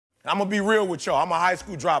I'm gonna be real with y'all. I'm a high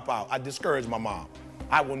school dropout. I discouraged my mom.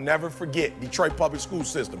 I will never forget Detroit public school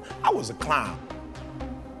system. I was a clown.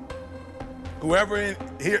 Whoever in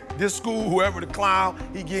here, this school, whoever the clown,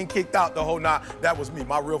 he getting kicked out the whole night. That was me.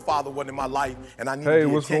 My real father wasn't in my life, and I needed Hey, the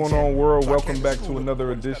what's attention. going on, world? So I Welcome came back school to looking another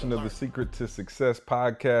for it instead edition of the learning. Secret to Success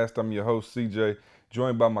podcast. I'm your host, CJ,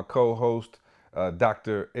 joined by my co-host,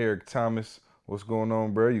 Dr. Eric Thomas. What's going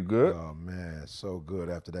on, bro? You good? Oh man, so good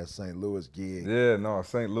after that St. Louis gig. Yeah, no,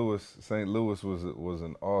 St. Louis was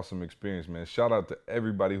an awesome experience, man. Shout out to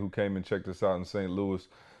everybody who came and checked us out in St. Louis.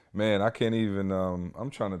 Man, I can't even, I'm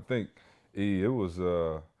trying to think. It was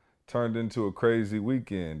turned into a crazy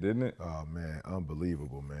weekend, didn't it? Oh man,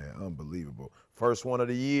 unbelievable, man, unbelievable. First one of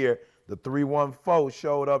the year, the 314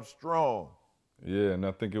 showed up strong. Yeah, and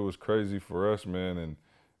I think it was crazy for us, man. And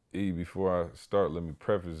before I start, let me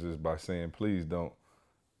preface this by saying, please don't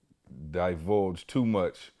divulge too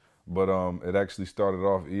much. But it actually started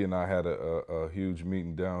off. And I had a huge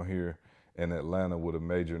meeting down here in Atlanta with a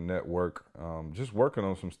major network, just working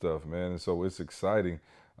on some stuff, man. And so it's exciting.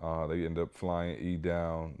 They end up flying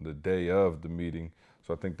down the day of the meeting.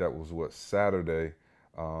 So I think that was Saturday.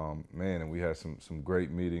 Man, and we had some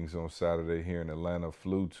great meetings on Saturday here in Atlanta.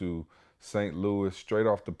 Flew to St. Louis straight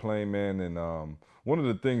off the plane, man. And one of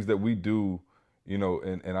the things that we do, you know,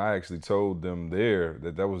 and I actually told them there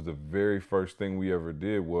that was the very first thing we ever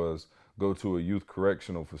did was go to a youth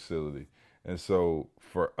correctional facility. And so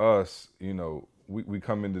for us, you know, we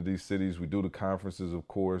come into these cities, we do the conferences, of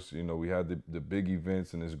course, you know, we had the big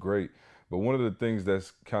events and it's great. But one of the things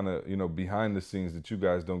that's kind of, you know, behind the scenes that you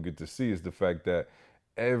guys don't get to see is the fact that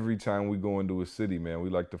every time we go into a city, man,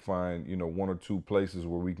 we like to find, you know, one or two places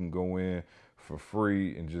where we can go in for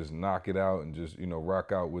free and just knock it out and just, you know,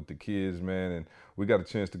 rock out with the kids, man. And we got a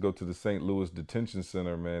chance to go to the St. Louis Detention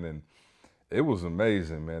Center, man, and it was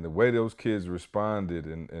amazing, man. The way those kids responded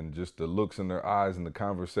and just the looks in their eyes and the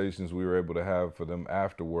conversations we were able to have for them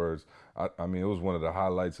afterwards. I mean, it was one of the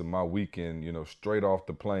highlights of my weekend, you know, straight off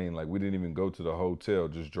the plane. Like, we didn't even go to the hotel,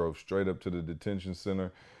 just drove straight up to the detention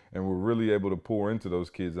center and we're really able to pour into those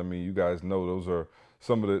kids. I mean, you guys know those are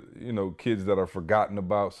some of the, you know, kids that are forgotten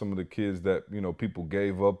about, some of the kids that, you know, people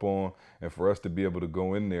gave up on. And for us to be able to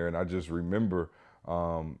go in there, and I just remember,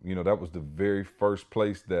 you know, that was the very first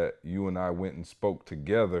place that you and I went and spoke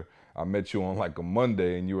together. I met you on like a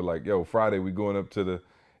Monday and you were like, yo, Friday we going up to the,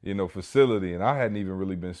 you know, facility. And I hadn't even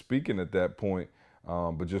really been speaking at that point,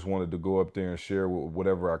 but just wanted to go up there and share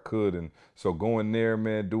whatever I could. And so going there,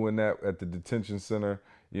 man, doing that at the detention center,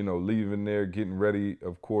 you know, leaving there, getting ready,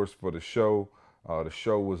 of course, for the show. The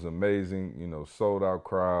show was amazing, you know, sold out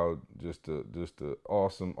crowd, just a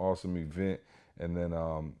awesome event. And then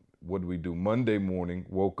what did we do? Monday morning,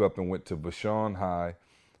 woke up and went to Vashon High,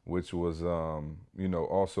 which was, you know,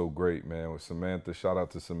 also great, man, with Samantha. Shout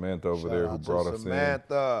out to Samantha over there who brought us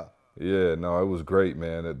Samantha. in. Yeah, no, it was great,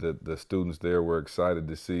 man. The students there were excited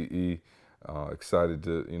to see excited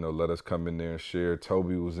to, you know, let us come in there and share.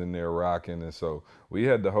 Toby was in there rocking, and so we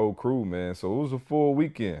had the whole crew, man. So it was a full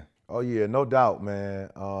weekend. Oh yeah, no doubt, man.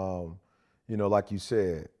 You know, like you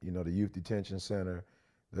said, you know, the youth detention center,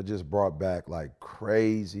 that just brought back like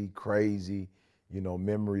crazy, you know,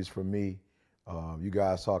 memories for me. You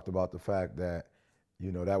guys talked about the fact that,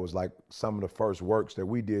 you know, that was like some of the first works that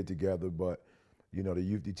we did together, but, you know, the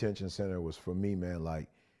youth detention center was for me, man, like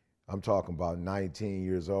I'm talking about 19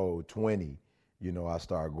 years old, 20, you know, I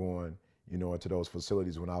started going, you know, into those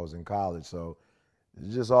facilities when I was in college. So it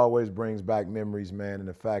just always brings back memories, man, and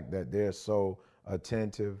the fact that they're so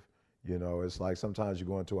attentive. You know, it's like sometimes you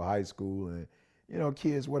go into a high school and, you know,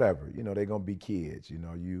 kids, whatever, you know, they're going to be kids. You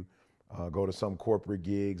know, you go to some corporate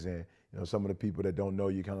gigs and, you know, some of the people that don't know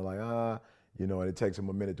you kind of like, you know, and it takes them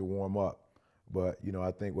a minute to warm up. But, you know,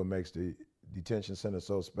 I think what makes the detention center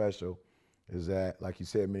so special is that, like you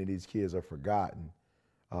said, many of these kids are forgotten.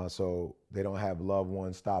 So they don't have loved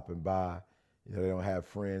ones stopping by. You know, they don't have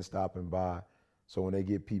friends stopping by. So when they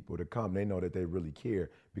get people to come, they know that they really care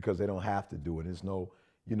because they don't have to do it. It's no,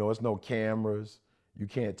 you know, it's no cameras. You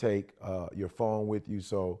can't take your phone with you.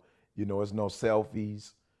 So, you know, it's no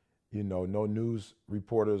selfies. You know, no news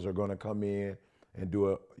reporters are going to come in and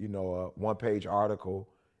do a, you know, a one-page article,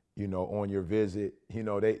 you know, on your visit. You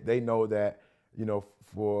know, they know that, you know,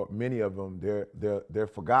 for many of them, they're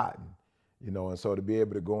forgotten, you know, and so to be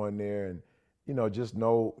able to go in there and, you know, just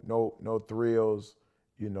no thrills,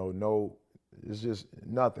 you know, it's just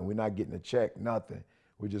nothing. We're not getting a check, nothing.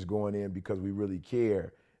 We're just going in because we really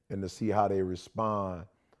care, and to see how they respond,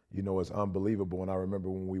 you know, is unbelievable. And I remember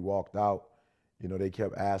when we walked out, you know, they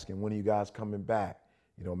kept asking, when are you guys coming back?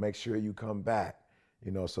 You know, make sure you come back.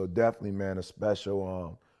 You know, so definitely, man, a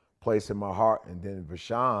special place in my heart. And then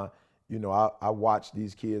Vashawn, you know, I watched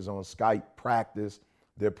these kids on Skype practice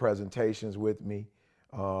their presentations with me.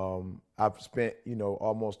 I've spent, you know,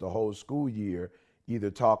 almost a whole school year either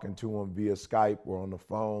talking to them via Skype or on the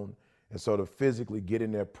phone, and sort of physically get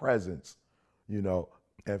in their presence, you know,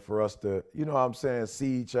 and for us to, you know what I'm saying,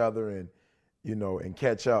 see each other and, you know, and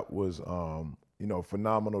catch up was, you know,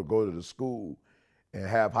 phenomenal. Go to the school and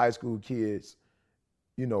have high school kids,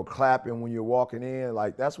 you know, clapping when you're walking in.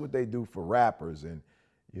 Like, that's what they do for rappers and,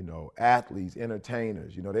 you know, athletes,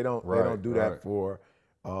 entertainers. You know, they don't do that for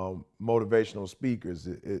motivational speakers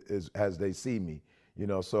as they see me. You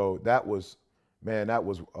know, so that was, man, that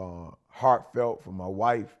was heartfelt for my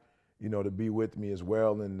wife, you know, to be with me as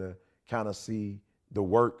well and to kind of see the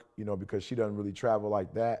work, you know, because she doesn't really travel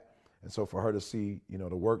like that. And so for her to see, you know,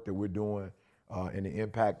 the work that we're doing and the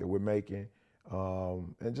impact that we're making,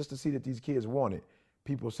 and just to see that these kids want it.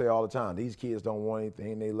 People say all the time, these kids don't want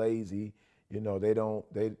anything, they lazy, you know,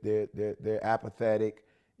 they're apathetic,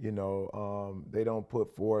 you know, they don't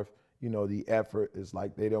put forth, you know, the effort. It's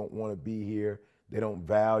like they don't want to be here, they don't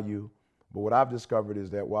value. But what I've discovered is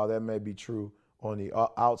that while that may be true on the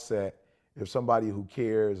outset, if somebody who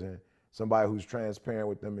cares and somebody who's transparent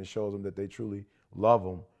with them and shows them that they truly love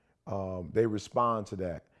them, they respond to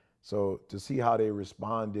that. So to see how they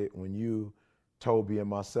responded when you, Toby, and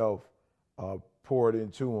myself poured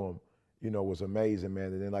into them, you know, was amazing,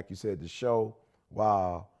 man. And then, like you said, the show,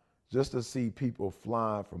 wow, just to see people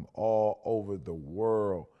flying from all over the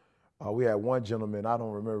world. We had one gentleman, I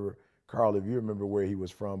don't remember, Carl, if you remember where he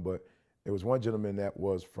was from, but there was one gentleman that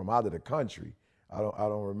was from out of the country. I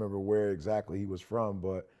don't remember where exactly he was from,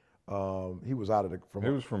 but he was He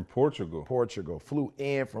was from Portugal. Portugal, flew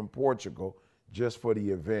in from Portugal just for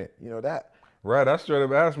the event. You know that. Right, I straight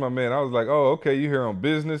up asked my man. I was like, "Oh, okay, you here on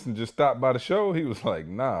business and just stopped by the show?" He was like,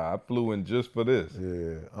 "Nah, I flew in just for this."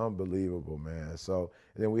 Yeah, unbelievable, man. So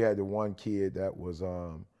and then we had the one kid that was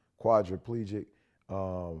quadriplegic.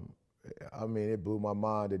 I mean, it blew my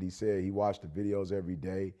mind that he said he watched the videos every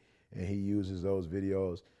day and he uses those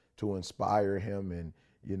videos to inspire him. And,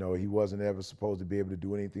 you know, he wasn't ever supposed to be able to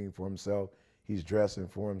do anything for himself. He's dressing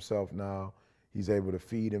for himself now. He's able to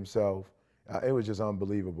feed himself. It was just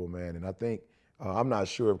unbelievable, man. And I think, I'm not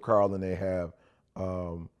sure if Carl and they have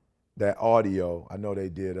that audio. I know they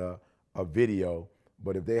did a video,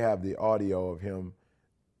 but if they have the audio of him,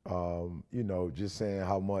 you know, just saying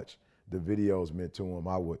how much the videos meant to him,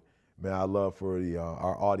 I would, man, I'd love for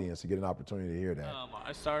our audience to get an opportunity to hear that.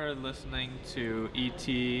 I started listening to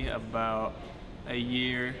E.T. about a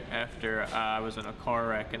year after I was in a car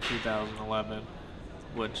wreck in 2011,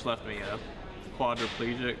 which left me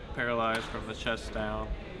quadriplegic, paralyzed from the chest down,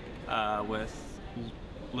 with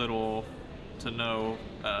little to no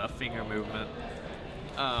finger movement.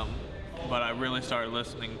 But I really started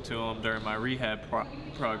listening to him during my rehab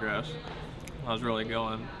progress. I was really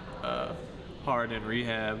going hard in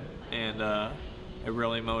rehab, and it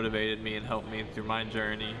really motivated me and helped me through my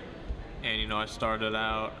journey. And, you know, I started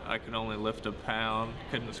out, I could only lift a pound,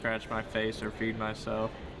 couldn't scratch my face or feed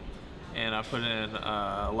myself. And I put in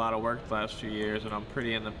a lot of work the last few years, and I'm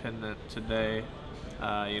pretty independent today.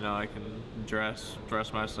 You know, I can dress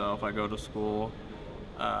myself, I go to school.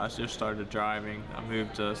 I just started driving. I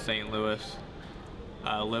moved to St. Louis.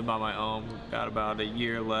 I live by my own, got about a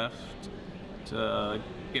year left to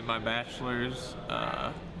get my bachelor's.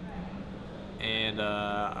 And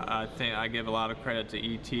I think I give a lot of credit to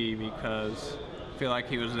E.T. because I feel like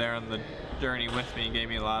he was there on the journey with me and gave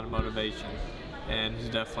me a lot of motivation. And he's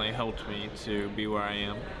definitely helped me to be where I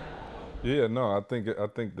am. Yeah, no, I think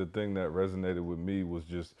the thing that resonated with me was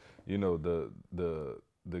just, you know,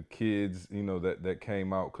 the kids, you know, that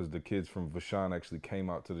came out, because the kids from Vashawn actually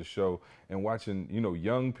came out to the show, and watching, you know,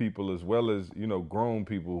 young people as well as, you know, grown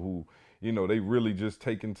people who, you know, they really just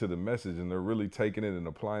taken to the message and they're really taking it and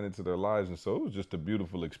applying it to their lives. And so it was just a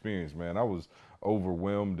beautiful experience, man. I was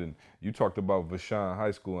overwhelmed. And you talked about Vashawn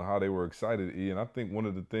High School and how they were excited, E. And I think one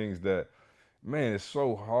of the things that, man, it's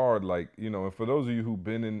so hard, like, you know, and for those of you who've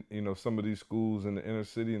been in, you know, some of these schools in the inner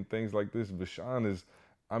city and things like this, Vashawn is,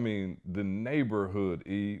 I mean, the neighborhood,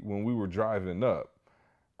 E, when we were driving up,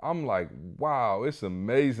 I'm like, wow, it's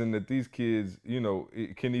amazing that these kids, you know,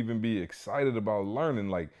 can even be excited about learning.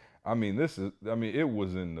 Like, I mean, it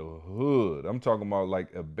was in the hood. I'm talking about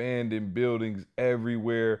like abandoned buildings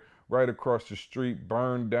everywhere, right across the street,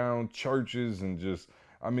 burned down churches, and just,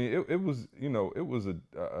 I mean, it was, you know, it was a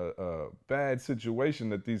bad situation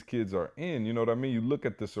that these kids are in. You know what I mean? You look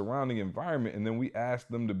at the surrounding environment, and then we ask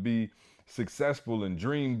them to be successful and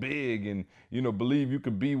dream big and, believe you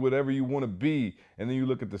could be whatever you want to be. And then you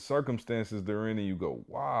look at the circumstances they're in and you go,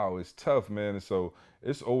 wow, it's tough, man. And so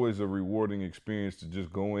it's always a rewarding experience to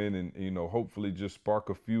just go in and, hopefully just spark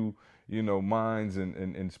a few, minds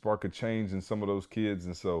and spark a change in some of those kids.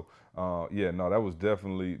 And so, that was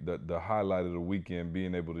definitely the highlight of the weekend,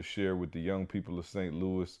 being able to share with the young people of St.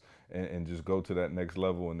 Louis and just go to that next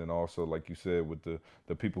level. And then also, like you said, with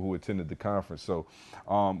the people who attended the conference. So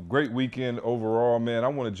great weekend overall, man. I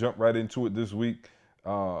want to jump right into it this week.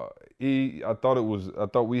 I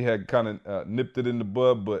thought we had kind of nipped it in the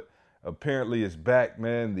bud, but apparently it's back,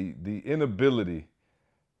 man. The inability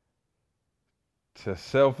to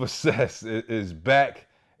self-assess is back,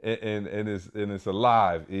 and it's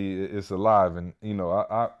alive. It's alive, and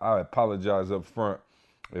I apologize up front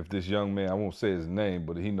if this young man, I won't say his name,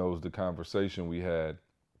 but he knows the conversation we had,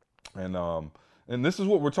 and this is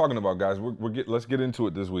what we're talking about, guys. Let's get into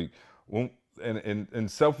it this week.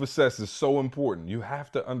 And self-assess is so important. You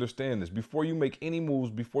have to understand this before you make any moves,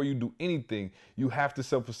 before you do anything. You have to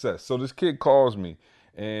self-assess. So this kid calls me,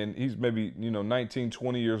 and he's maybe 19,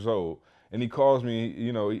 20 years old. And he calls me,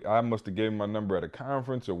 I must have gave him my number at a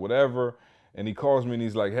conference or whatever. And he calls me and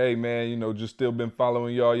he's like, hey, man, just still been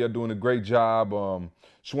following y'all. Y'all doing a great job.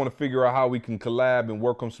 Just want to figure out how we can collab and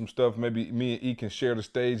work on some stuff. Maybe me and E can share the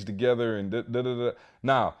stage together and da-da-da-da.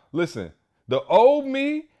 Now, listen, the old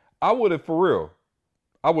me, I would have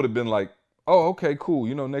been like, oh, okay, cool.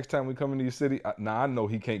 Next time we come into your city, I know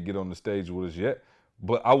he can't get on the stage with us yet,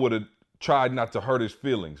 but I would have tried not to hurt his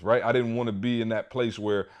feelings, right? I didn't want to be in that place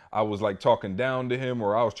where I was like talking down to him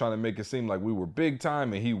or I was trying to make it seem like we were big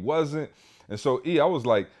time and he wasn't. And so I was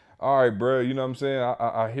like, all right, bro, you know what I'm saying?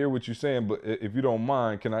 I hear what you're saying, but if you don't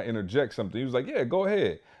mind, can I interject something? He was like, yeah, go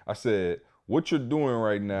ahead. I said, what you're doing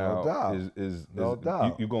right now is you're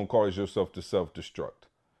going to cause yourself to self-destruct.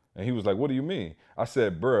 And he was like, what do you mean? I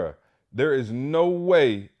said, bruh, there is no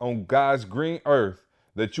way on God's green earth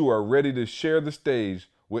that you are ready to share the stage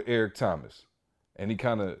with Eric Thomas. And he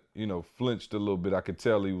kind of, flinched a little bit. I could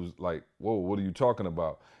tell he was like, whoa, what are you talking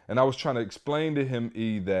about? And I was trying to explain to him,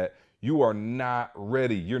 that you are not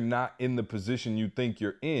ready. You're not in the position you think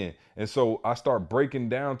you're in. And so I start breaking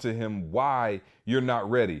down to him why you're not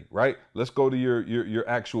ready, right? Let's go to your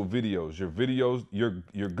actual videos. Your videos,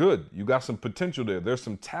 you're good. You got some potential there. There's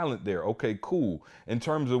some talent there. Okay, cool. In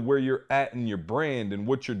terms of where you're at in your brand and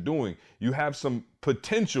what you're doing, you have some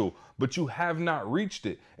potential, but you have not reached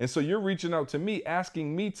it. And so you're reaching out to me,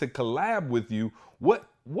 asking me to collab with you. What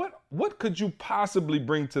could you possibly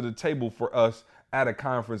bring to the table for us at a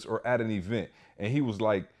conference or at an event? And he was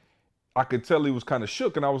like, I could tell he was kind of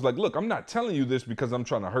shook. And I was like, look, I'm not telling you this because I'm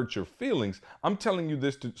trying to hurt your feelings. I'm telling you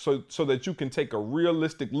this so that you can take a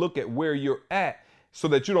realistic look at where you're at so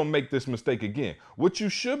that you don't make this mistake again. What you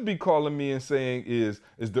should be calling me and saying is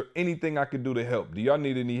there anything I could do to help? Do y'all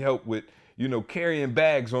need any help with, carrying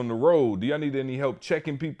bags on the road? Do y'all need any help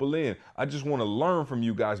checking people in? I just want to learn from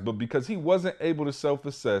you guys. But because he wasn't able to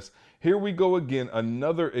self-assess, here we go again,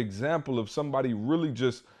 another example of somebody really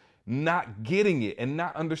just not getting it and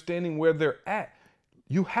not understanding where they're at.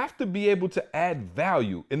 You have to be able to add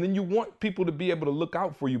value, and then you want people to be able to look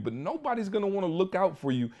out for you, but nobody's going to want to look out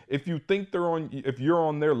for you if you think if you're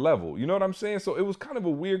on their level. You know what I'm saying? So it was kind of a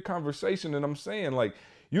weird conversation, and I'm saying, like,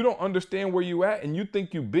 you don't understand where you at and you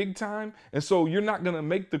think you big time. And so you're not going to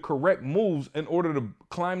make the correct moves in order to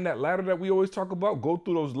climb that ladder that we always talk about, go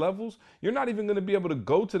through those levels. You're not even going to be able to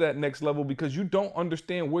go to that next level because you don't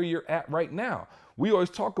understand where you're at right now. We always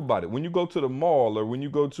talk about it. When you go to the mall or when you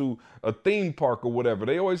go to a theme park or whatever,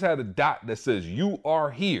 they always had a dot that says you are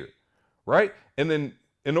here, right? And then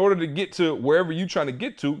in order to get to wherever you're trying to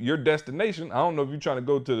get to, your destination, I don't know if you're trying to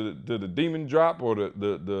go to the Demon Drop or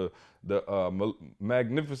the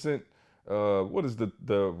magnificent, what is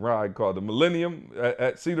the ride called? The Millennium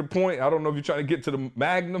at Cedar Point. I don't know if you're trying to get to the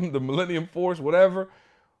Magnum, the Millennium Force, whatever,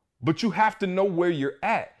 but you have to know where you're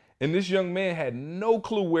at. And this young man had no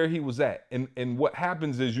clue where he was at. And what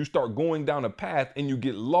happens is you start going down a path and you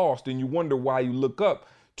get lost and you wonder why you look up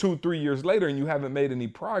 2-3 years later and you haven't made any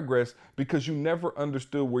progress because you never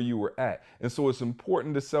understood where you were at. And so it's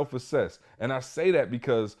important to self-assess. And I say that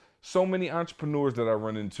because so many entrepreneurs that I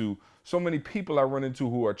run into, so many people I run into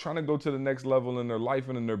who are trying to go to the next level in their life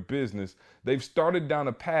and in their business, they've started down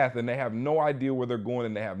a path and they have no idea where they're going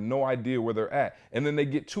and they have no idea where they're at. And then they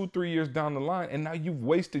get 2-3 years down the line and now you've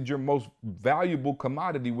wasted your most valuable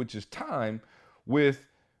commodity, which is time, with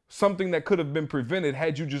something that could have been prevented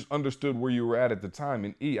had you just understood where you were at the time.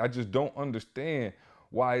 And I just don't understand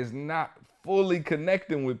why it's not fully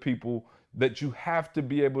connecting with people that you have to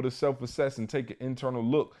be able to self-assess and take an internal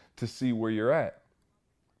look to see where you're at.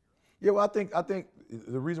 Yeah, well, I think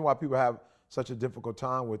the reason why people have such a difficult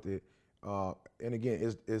time with it, and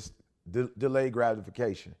again, is delayed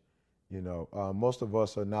gratification. Most of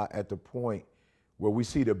us are not at the point where we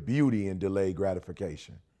see the beauty in delayed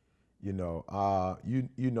gratification.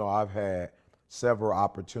 I've had several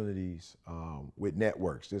opportunities with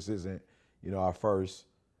networks. This isn't, our first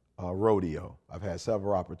rodeo. I've had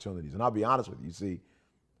several opportunities, and I'll be honest with you. See,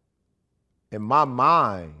 in my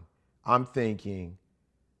mind, I'm thinking,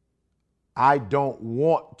 I don't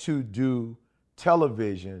want to do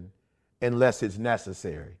television unless it's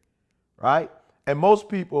necessary, right? And most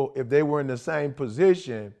people, if they were in the same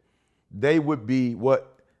position, they would be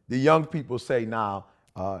what the young people say now,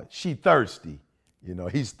 she thirsty,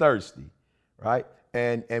 he's thirsty, right?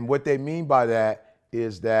 And what they mean by that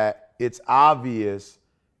is that it's obvious,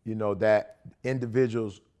 that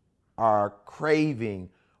individuals are craving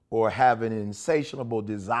or have an insatiable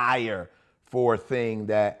desire for a thing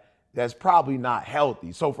that's probably not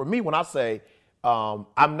healthy. So for me, when I say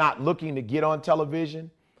I'm not looking to get on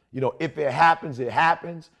television, if it happens, it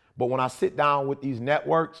happens. But when I sit down with these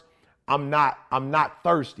networks, I'm not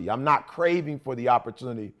thirsty. I'm not craving for the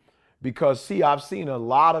opportunity because, see, I've seen a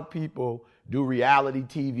lot of people do reality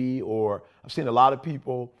TV, or I've seen a lot of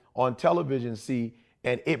people on television,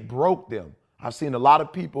 and it broke them. I've seen a lot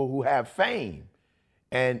of people who have fame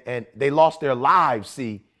and they lost their lives,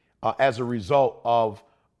 as a result of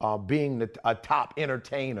being a top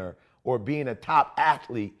entertainer or being a top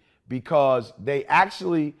athlete, because they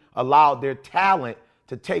actually allowed their talent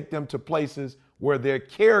to take them to places where their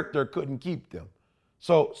character couldn't keep them.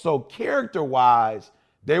 So character-wise,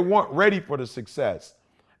 they weren't ready for the success.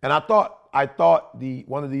 And I thought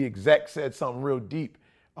one of the execs said something real deep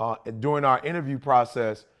during our interview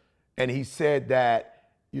process, and he said that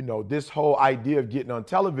this whole idea of getting on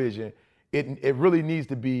television, it really needs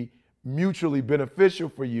to be mutually beneficial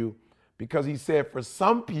for you, because he said for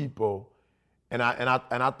some people, and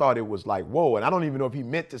I thought it was like, whoa, and I don't even know if he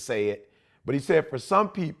meant to say it, but he said for some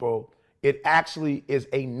people, it actually is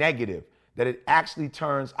a negative, that it actually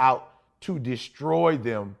turns out to destroy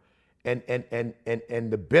them, and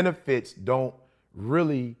the benefits don't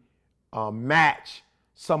really match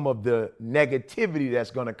some of the negativity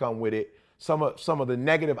that's going to come with it, some of the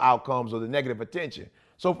negative outcomes or the negative attention.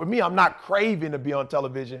 So for me, I'm not craving to be on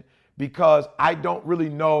television because I don't really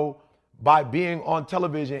know by being on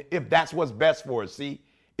television if that's what's best for us. See,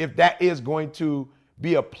 if that is going to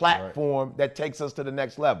be a platform that takes us to the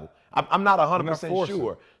next level. I'm not 100%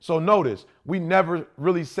 sure. So notice, we never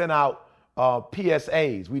really sent out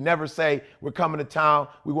PSAs. We never say, we're coming to town,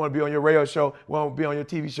 we want to be on your radio show, we want to be on your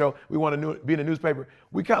TV show, we want to be in the newspaper.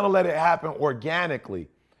 We kind of let it happen organically,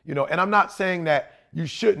 and I'm not saying that you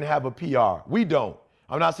shouldn't have a PR. We don't.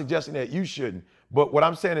 I'm not suggesting that you shouldn't. But what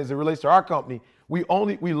I'm saying is, it relates to our company, we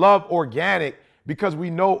love organic because we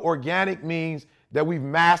know organic means that we've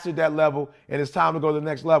mastered that level and it's time to go to the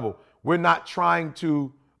next level. We're not trying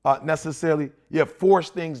to necessarily force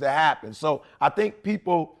things to happen. So I think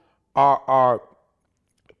people are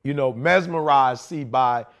mesmerized,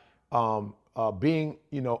 by being,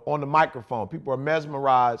 on the microphone. People are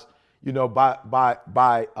mesmerized,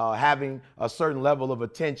 by having a certain level of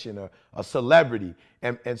attention, or a celebrity.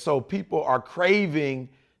 And so people are craving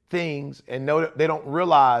things and they don't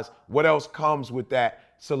realize what else comes with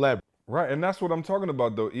that celebrity. Right, and that's what I'm talking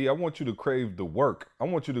about, though, E. I want you to crave the work. I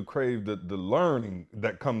want you to crave the learning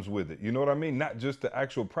that comes with it. You know what I mean? Not just the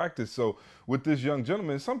actual practice. So with this young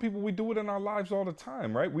gentleman, some people, we do it in our lives all the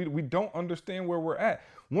time, right? We don't understand where we're at.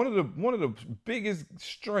 One of the biggest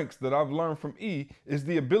strengths that I've learned from E is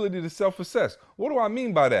the ability to self-assess. What do I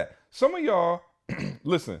mean by that? Some of y'all,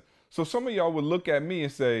 listen, so some of y'all would look at me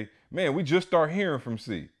and say, man, we just start hearing from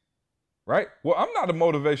C. Right? Well, I'm not a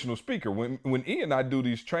motivational speaker. When E and I do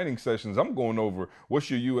these training sessions, I'm going over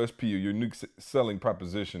what's your USP or your unique selling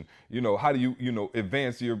proposition. How do you,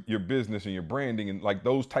 advance your business and your branding and like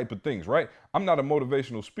those type of things, right? I'm not a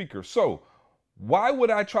motivational speaker. So why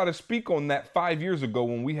would I try to speak on that 5 years ago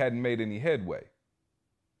when we hadn't made any headway?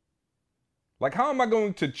 Like, how am I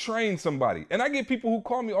going to train somebody? And I get people who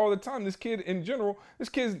call me all the time. This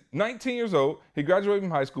kid's 19 years old. He graduated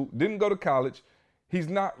from high school, didn't go to college. He's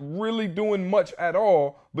not really doing much at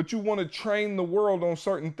all, but you want to train the world on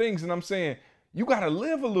certain things. And I'm saying, you got to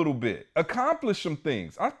live a little bit, accomplish some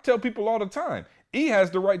things. I tell people all the time, E has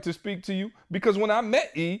the right to speak to you because when I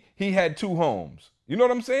met E, he had 2 homes. You know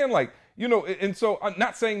what I'm saying? Like, and so I'm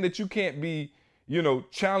not saying that you can't be,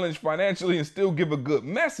 challenged financially and still give a good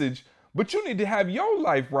message, but you need to have your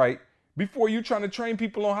life right before you trying to train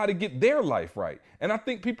people on how to get their life right. And I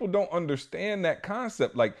think people don't understand that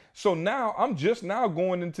concept. Like, so now I'm just now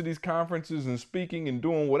going into these conferences and speaking and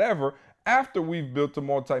doing whatever after we've built a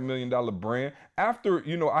multi-million-dollar brand, after,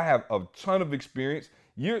 you know, I have a ton of experience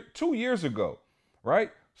 2 years ago,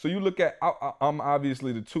 right? So you look at, I'm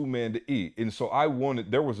obviously the two-man to E. And so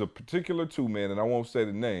there was a particular two-man, and I won't say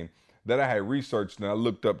the name, that I had researched and I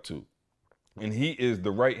looked up to. And he is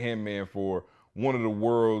the right-hand man for one of the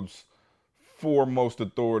world's foremost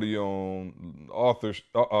authority on authors,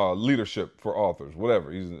 leadership for authors,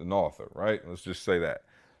 whatever. He's an author, right? Let's just say that.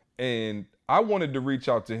 And I wanted to reach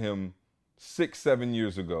out to him 6-7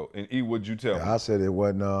 years ago. And E, what'd you tell me? I said it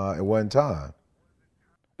wasn't time.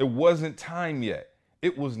 It wasn't time yet.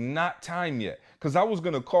 It was not time yet. Because I was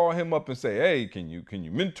going to call him up and say, hey, can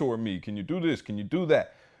you mentor me? Can you do this? Can you do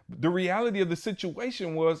that? The reality of the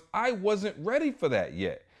situation was I wasn't ready for that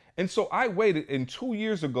yet. And so I waited, and 2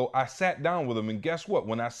 years ago, I sat down with him. And guess what?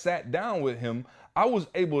 When I sat down with him, I was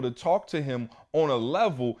able to talk to him on a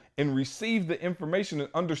level and receive the information and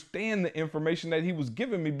understand the information that he was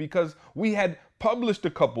giving me, because we had published a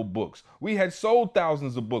couple books. We had sold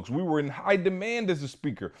thousands of books. We were in high demand as a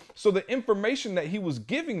speaker. So the information that he was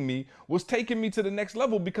giving me was taking me to the next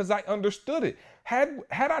level because I understood it. Had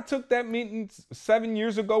I took that meeting 7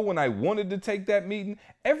 years ago when I wanted to take that meeting,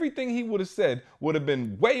 everything he would have said would have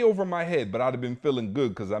been way over my head, but I'd have been feeling good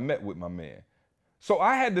because I met with my man. So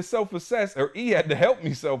I had to self-assess, or E had to help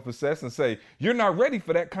me self-assess and say, you're not ready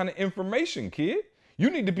for that kind of information, kid.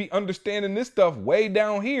 You need to be understanding this stuff way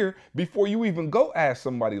down here before you even go ask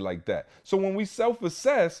somebody like that. So when we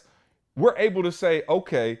self-assess, we're able to say,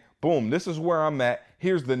 okay, boom, this is where I'm at.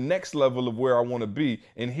 Here's the next level of where I want to be.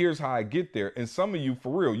 And here's how I get there. And some of you,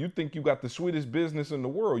 for real, you think you got the sweetest business in the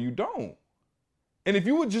world. You don't. And if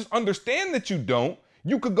you would just understand that you don't,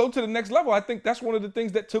 you could go to the next level. I think that's one of the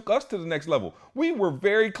things that took us to the next level. We were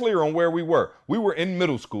very clear on where we were. We were in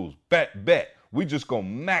middle schools. Bet. We just gonna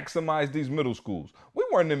maximize these middle schools. We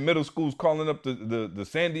weren't in middle schools calling up the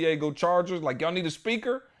San Diego Chargers like, y'all need a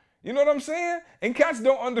speaker. You know what I'm saying? And cats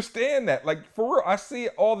don't understand that. Like, for real, I see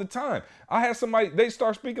it all the time. I had somebody, they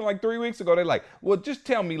start speaking like 3 weeks ago. They're like, well, just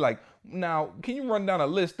tell me, like, now, can you run down a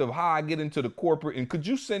list of how I get into the corporate? And could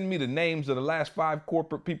you send me the names of the last 5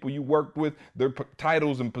 corporate people you worked with, their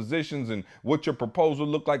titles and positions, and what your proposal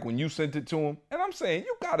looked like when you sent it to them? And I'm saying,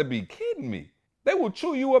 you gotta be kidding me. They will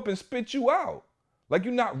chew you up and spit you out. Like,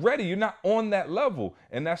 you're not ready. You're not on that level.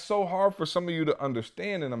 And that's so hard for some of you to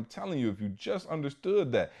understand. And I'm telling you, if you just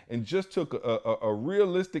understood that and just took a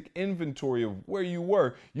realistic inventory of where you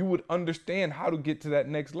were, you would understand how to get to that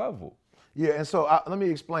next level. Yeah, and so let me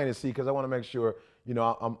explain it, see, because I want to make sure, you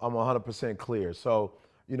know, I'm 100% clear. So,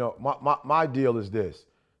 you know, my deal is this.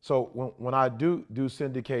 So when I do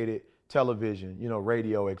syndicated television, you know,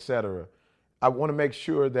 radio, et cetera, I want to make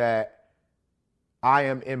sure that I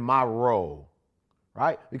am in my role,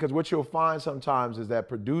 right? Because what you'll find sometimes is that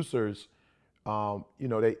producers, you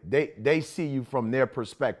know, they see you from their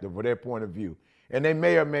perspective or their point of view, and they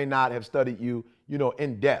may or may not have studied you, you know,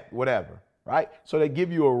 in depth, whatever, right? So they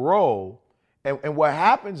give you a role, and what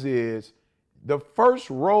happens is the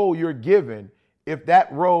first role you're given, if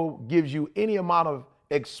that role gives you any amount of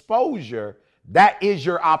exposure, that is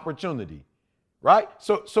your opportunity, right?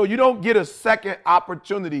 So you don't get a second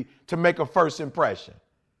opportunity to make a first impression.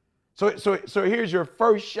 So here's your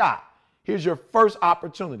first shot. Here's your first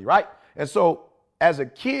opportunity, right? And so as a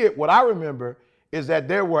kid, what I remember is that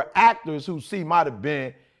there were actors who might have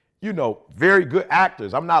been, you know, very good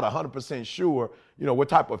actors. I'm not 100% sure, you know, what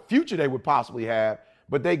type of future they would possibly have,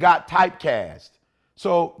 but they got typecast.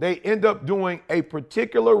 So they end up doing a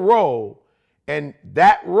particular role, and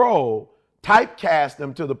that role typecast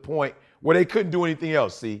them to the point where they couldn't do anything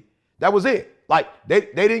else. See, that was it. Like they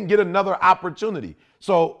didn't get another opportunity.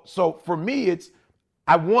 So for me, it's,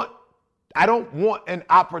 I don't want an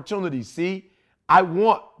opportunity. See, I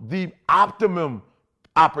want the optimum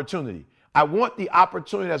opportunity. I want the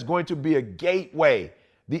opportunity that's going to be a gateway,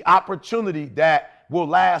 the opportunity that will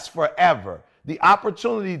last forever, the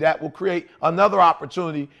opportunity that will create another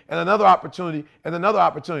opportunity and another opportunity and another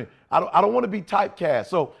opportunity. I don't want to be typecast.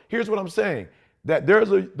 So here's what I'm saying, that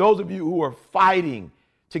those of you who are fighting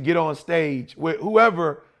to get on stage with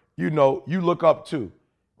whoever, you know, you look up to,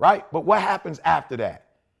 right? But what happens after that,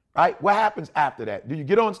 right? What happens after that? Do you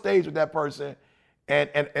get on stage with that person?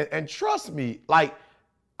 And trust me, like,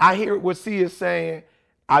 I hear what C is saying.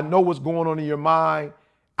 I know what's going on in your mind.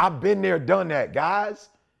 I've been there, done that, guys.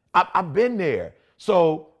 I've been there.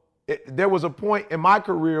 So there was a point in my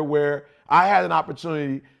career where I had an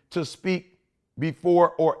opportunity to speak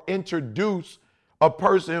before or introduce a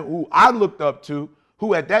person who I looked up to,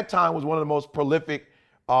 who at that time was one of the most prolific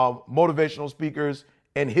motivational speakers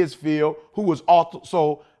in his field, who was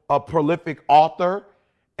also a prolific author.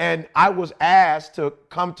 And I was asked to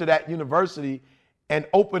come to that university and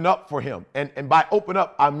open up for him. And by open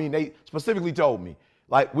up, I mean, they specifically told me,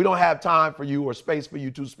 like, we don't have time for you or space for you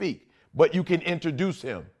to speak, but you can introduce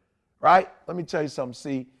him, right? Let me tell you something.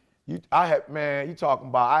 See, you talking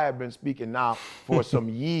about, I have been speaking now for some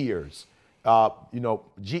years,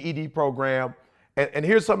 GED program. And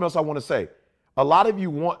here's something else I want to say. A lot of you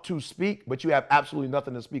want to speak, but you have absolutely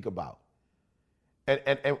nothing to speak about.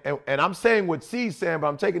 And I'm saying what C's saying, but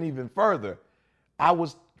I'm taking it even further. I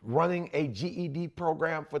was running a GED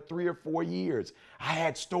program for 3 or 4 years. I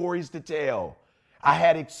had stories to tell. I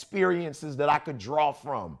had experiences that I could draw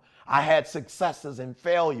from. I had successes and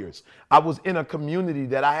failures. I was in a community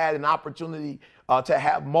that I had an opportunity to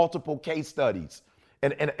have multiple case studies.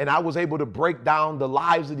 And I was able to break down the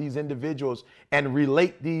lives of these individuals and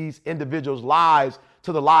relate these individuals' lives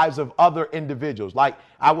to the lives of other individuals. Like,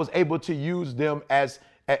 I was able to use them as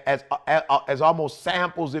almost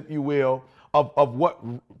samples, if you will, of what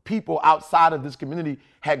people outside of this community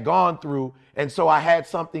had gone through. And so I had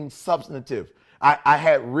something substantive. I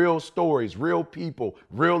had real stories, real people,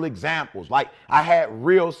 real examples. Like, I had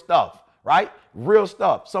real stuff, right? Real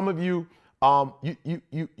stuff. Some of you,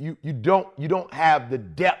 you don't have the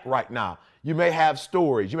depth right now. You may have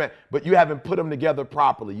stories, but you haven't put them together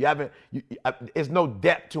properly. There's no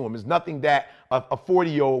depth to them. It's nothing that a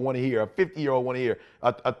 40-year-old want to hear, a 50-year-old want to hear,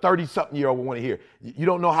 a 30-something-year-old want to hear. You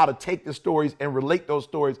don't know how to take the stories and relate those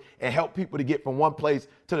stories and help people to get from one place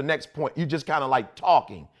to the next point. You just kind of like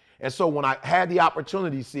talking. And so when I had the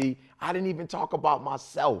opportunity, see, I didn't even talk about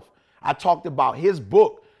myself. I talked about his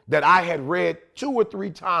book that I had read 2 or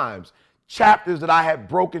 3 times, chapters that I had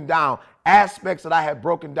broken down, aspects that I had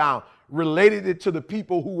broken down, related it to the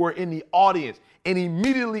people who were in the audience. And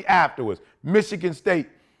immediately afterwards, Michigan State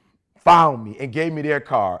found me and gave me their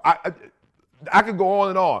card. I could go on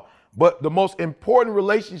and on, but the most important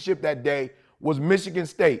relationship that day was Michigan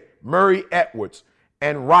State. Murray Edwards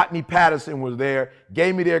and Rodney Patterson was there,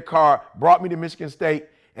 gave me their card, brought me to Michigan State,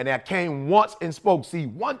 and I came once and spoke. See,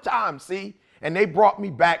 one time, see? And they brought me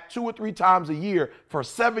back 2 or 3 times a year for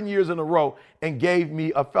 7 years in a row and gave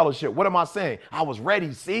me a fellowship. What am I saying? I was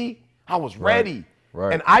ready, see? I was ready.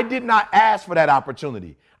 Right. And I did not ask for that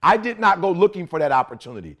opportunity. I did not go looking for that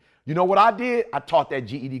opportunity. You know what I did? I taught that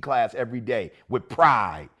GED class every day with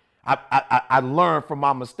pride. I learned from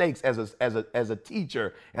my mistakes as a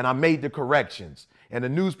teacher, and I made the corrections. And the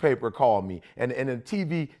newspaper called me, and the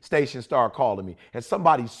TV station started calling me, and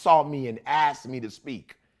somebody saw me and asked me to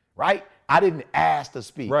speak, right? I didn't ask to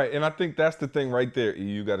speak. Right, and I think that's the thing right there.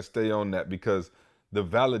 You got to stay on that, because the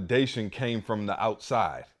validation came from the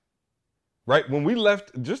outside, right? When we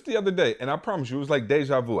left just the other day, and I promise you, it was like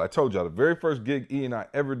deja vu. I told y'all the very first gig E and I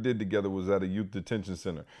ever did together was at a youth detention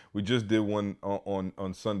center. We just did one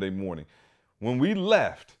on Sunday morning. When we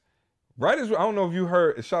left, right as I don't know if you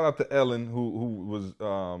heard, shout out to Ellen who was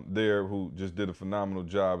there, who just did a phenomenal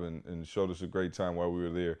job and showed us a great time while we were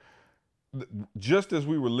there. Just as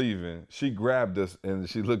we were leaving, she grabbed us and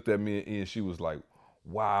she looked at me and she was like,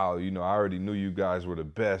 wow, I already knew you guys were the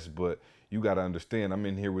best, but you got to understand, I'm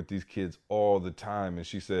in here with these kids all the time. And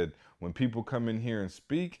she said, when people come in here and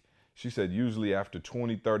speak, she said, usually after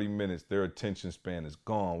 20, 30 minutes, their attention span is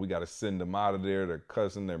gone. We got to send them out of there. They're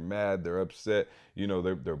cussing, they're mad, they're upset.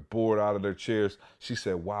 They're bored out of their chairs. She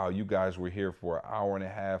said, wow, you guys were here for an hour and a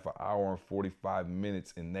half, an hour and 45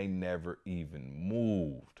 minutes, and they never even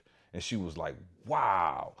moved. And she was like,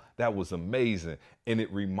 wow, that was amazing. And it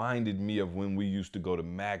reminded me of when we used to go to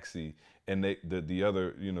Maxie and the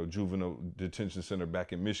other, juvenile detention center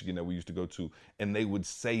back in Michigan that we used to go to, and they would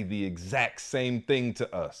say the exact same thing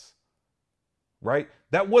to us, right?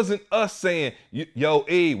 That wasn't us saying, yo,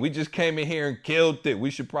 E, we just came in here and killed it. We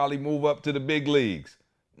should probably move up to the big leagues.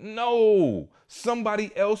 No,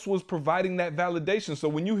 somebody else was providing that validation. So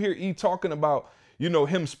when you hear E talking about,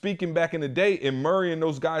 him speaking back in the day and Murray and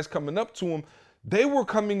those guys coming up to him, they were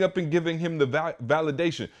coming up and giving him the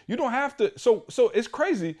validation. You don't have to. So it's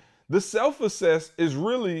crazy. The self-assess is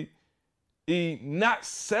really not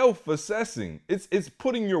self-assessing. It's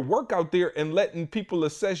putting your work out there and letting people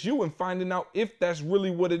assess you and finding out if that's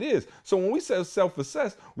really what it is. So when we say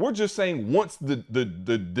self-assess, we're just saying once the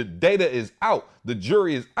data is out, the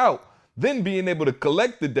jury is out, then being able to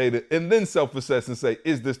collect the data and then self-assess and say,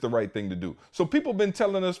 is this the right thing to do? So people have been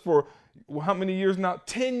telling us for how many years now?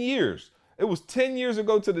 10 years. It was 10 years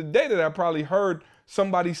ago to the day that I probably heard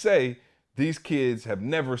somebody say, these kids have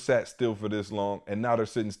never sat still for this long, and now they're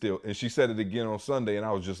sitting still. And she said it again on Sunday, and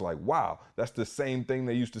I was just like, wow, that's the same thing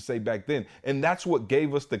they used to say back then. And that's what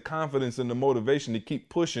gave us the confidence and the motivation to keep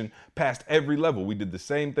pushing past every level. We did the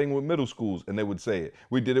same thing with middle schools, and they would say it.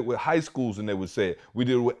 We did it with high schools, and they would say it. We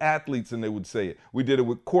did it with athletes, and they would say it. We did it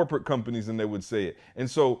with corporate companies, and they would say it. And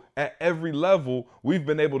so at every level, we've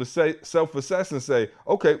been able to say, self-assess and say,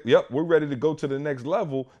 okay, yep, we're ready to go to the next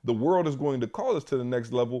level. The world is going to call us to the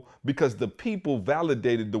next level because the people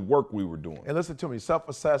validated the work we were doing. And listen to me,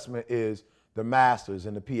 self-assessment is the master's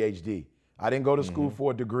and the PhD. I didn't go to school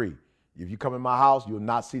for a degree. If you come in my house, you'll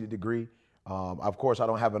not see the degree. Of course, I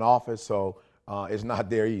don't have an office, so it's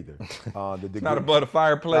not there either. The degree, It's not above the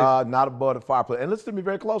fireplace. not above the fireplace. And listen to me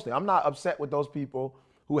very closely. I'm not upset with those people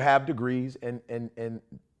who have degrees and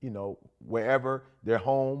you know, wherever, their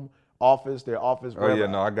home, office, their office. Oh yeah,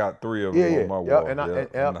 no, I got 3 of them on my wall. And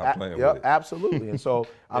I'm not playing with it. Absolutely. And so,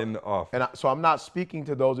 In the office. so I'm not speaking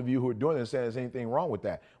to those of you who are doing this and saying there's anything wrong with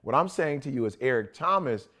that. What I'm saying to you is Eric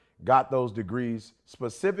Thomas got those degrees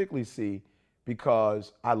specifically,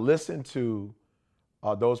 because I listened to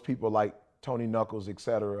those people like Tony Knuckles, et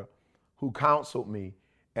cetera, who counseled me,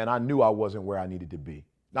 and I knew I wasn't where I needed to be.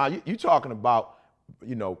 Now, you're talking about,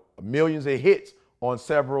 you know, millions of hits on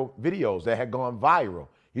several videos that had gone viral.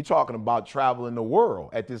 You're talking about traveling the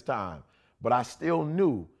world at this time. But I still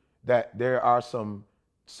knew that there are some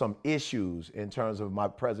issues in terms of my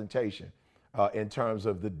presentation, in terms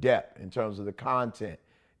of the depth, in terms of the content.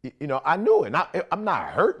 You know, I knew it. I'm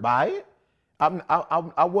not hurt by it.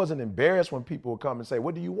 I wasn't embarrassed when people would come and say,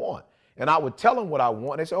 what do you want? And I would tell them what I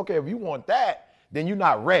want. They say, okay, if you want that, then you're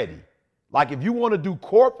not ready. Like if you want to do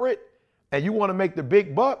corporate and you want to make the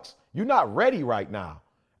big bucks, you're not ready right now.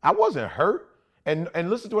 I wasn't hurt. And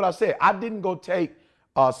listen to what I said. I didn't go take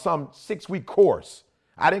some 6-week course.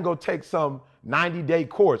 I didn't go take some 90-day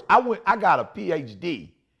course. I got a PhD.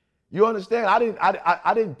 You understand?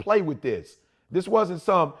 I didn't play with this. This wasn't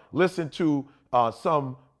some listen to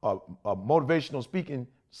some motivational speaking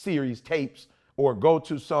series tapes or go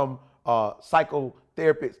to some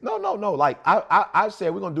psychotherapist. No. Like I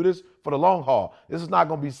said, we're gonna do this for the long haul. This is not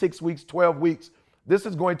gonna be 6 weeks, 12 weeks. This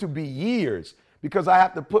is going to be years because I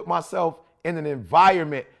have to put myself in an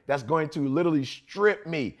environment that's going to literally strip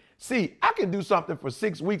me. See, I can do something for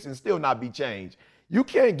 6 weeks and still not be changed. You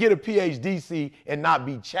can't get a PhD, and not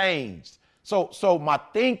be changed. So my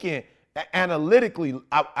thinking analytically,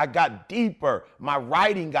 I got deeper. My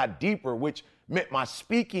writing got deeper, which meant my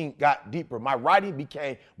speaking got deeper. My writing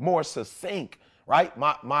became more succinct, right?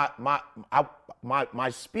 My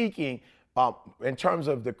speaking, in terms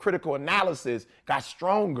of the critical analysis, got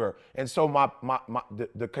stronger. And so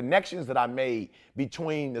the connections that I made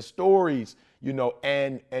between the stories, you know,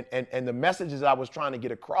 and the messages I was trying to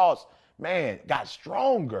get across, man, got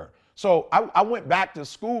stronger. So I went back to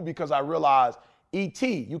school because I realized,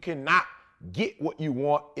 E.T., you cannot get what you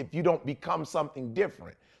want if you don't become something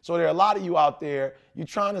different. So there are a lot of you out there, you're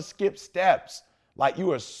trying to skip steps. Like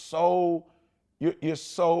you're so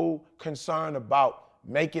concerned about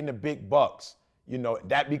making the big bucks. You know,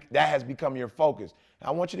 that has become your focus. And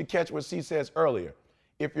I want you to catch what C says earlier.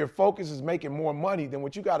 If your focus is making more money, then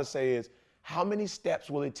what you got to say is, how many steps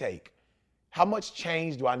will it take? How much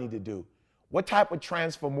change do I need to do? What type of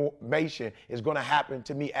transformation is going to happen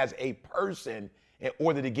to me as a person in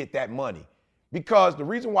order to get that money? Because the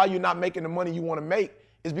reason why you're not making the money you want to make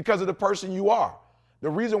is because of the person you are. The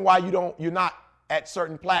reason why you're not at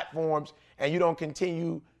certain platforms and you don't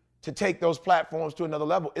continue to take those platforms to another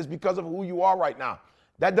level is because of who you are right now.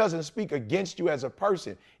 That doesn't speak against you as a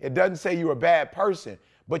person. It doesn't say you're a bad person,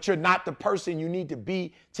 but you're not the person you need to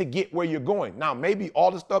be to get where you're going. Now, maybe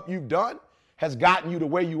all the stuff you've done has gotten you to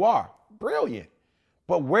where you are. Brilliant.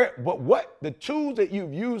 But what the tools that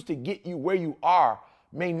you've used to get you where you are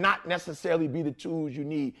may not necessarily be the tools you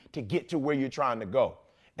need to get to where you're trying to go.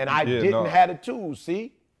 And I didn't have the tools,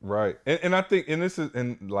 see? Right. And I think, and this is,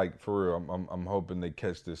 and like for real, I'm hoping they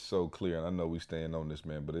catch this so clear. And I know we staying on this,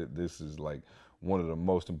 man, but this is like one of the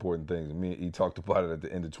most important things. And me and E talked about it at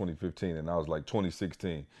the end of 2015, and I was like,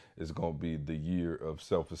 2016 is going to be the year of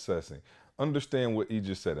self-assessing. Understand what E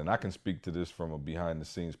just said, and I can speak to this from a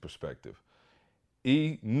behind-the-scenes perspective.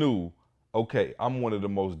 E knew, okay, I'm one of the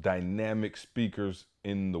most dynamic speakers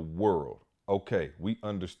in the world. Okay, we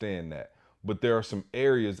understand that. But there are some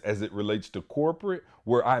areas as it relates to corporate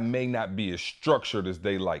where I may not be as structured as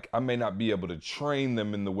they like. I may not be able to train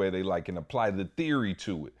them in the way they like and apply the theory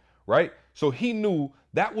to it, right? So he knew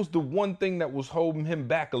that was the one thing that was holding him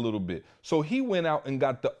back a little bit. So he went out and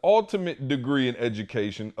got the ultimate degree in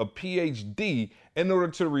education, a PhD, in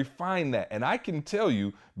order to refine that. And I can tell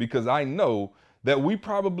you, because I know that we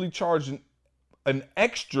probably charged an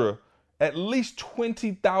extra at least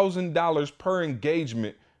 $20,000 per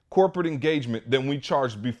engagement, corporate engagement, than we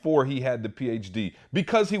charged before he had the PhD,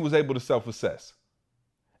 because he was able to self-assess.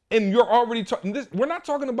 And you're already talking this. We're not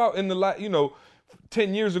talking about in the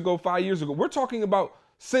 10 years ago, 5 years ago. We're talking about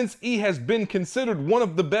since he has been considered one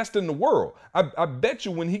of the best in the world. I bet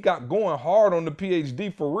you when he got going hard on the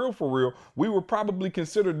PhD for real, we were probably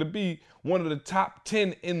considered to be one of the top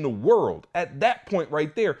 10 in the world at that point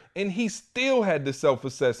right there. And he still had to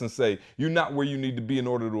self-assess and say, you're not where you need to be in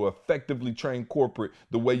order to effectively train corporate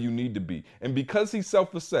the way you need to be. And because he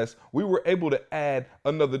self-assessed, we were able to add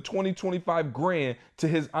another 25 grand to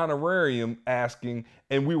his honorarium asking,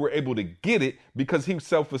 and we were able to get it because he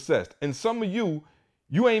self-assessed. And some of you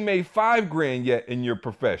ain't made 5 grand yet in your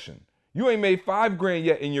profession. You ain't made 5 grand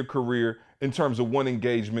yet in your career in terms of one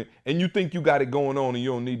engagement, and you think you got it going on and you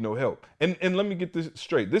don't need no help. And let me get this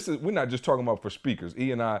straight. We're not just talking about for speakers.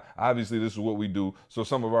 E and I, obviously this is what we do, so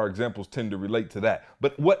some of our examples tend to relate to that.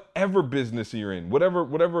 But whatever business you're in,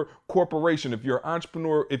 whatever corporation, if you're an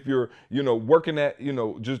entrepreneur, if you're, working at,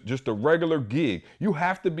 just a regular gig, you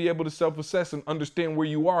have to be able to self-assess and understand where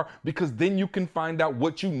you are, because then you can find out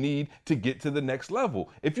what you need to get to the next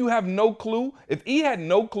level. If you have no clue, if he had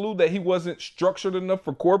no clue that he wasn't structured enough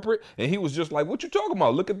for corporate, and he was just like, what you talking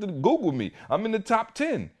about? Look at the Google me. I'm in the top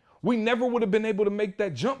 10. We never would have been able to make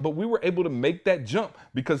that jump, but we were able to make that jump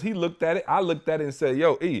because he looked at it, I looked at it and said,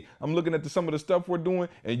 yo, E, I'm looking at some of the stuff we're doing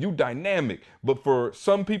and you dynamic. But for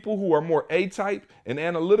some people who are more A-type and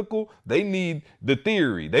analytical, they need the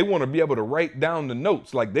theory. They want to be able to write down the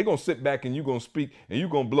notes. Like they're going to sit back and you're going to speak and you're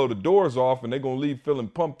going to blow the doors off and they're going to leave feeling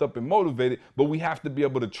pumped up and motivated, but we have to be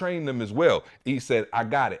able to train them as well. E said, I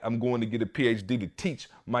got it. I'm going to get a PhD to teach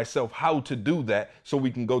myself how to do that so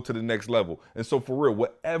we can go to the next level. And so for real,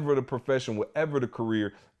 whatever the profession, whatever the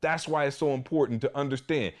career, that's why it's so important to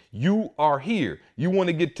understand you are here. You want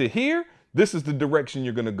to get to here, this is the direction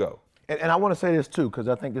you're going to go. And I want to say this too, because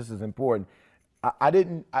I think this is important.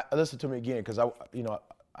 Listen to me again, because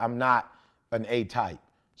I'm not an A type.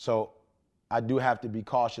 So I do have to be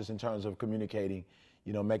cautious in terms of communicating,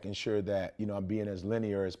 making sure that, I'm being as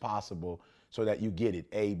linear as possible so that you get it.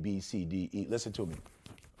 A, B, C, D, E. Listen to me.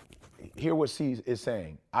 Hear what C is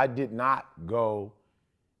saying. I did not go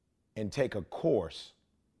and take a course.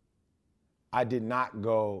 I did not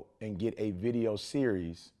go and get a video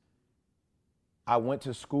series. I went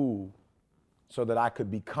to school so that I could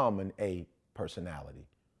become an A personality.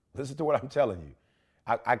 Listen to what I'm telling you.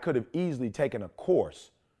 I could have easily taken a course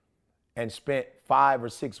and spent 5 or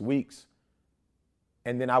 6 weeks,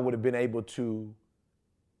 and then I would have been able to,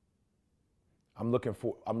 I'm looking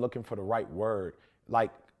for the right word. Like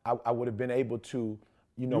I would have been able to,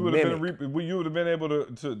 you would have been able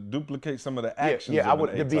to duplicate some of the actions. Yeah, I would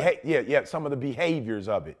some of the behaviors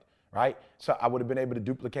of it, right? So I would have been able to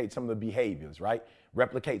duplicate some of the behaviors, right?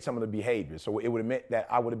 Replicate some of the behaviors. So it would have meant that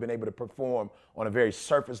I would have been able to perform on a very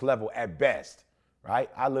surface level at best, right?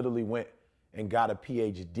 I literally went and got a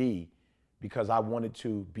PhD because I wanted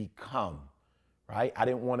to become, right? I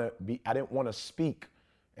didn't want to speak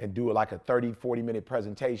and do like a 30, 40-minute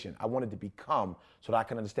presentation. I wanted to become so that I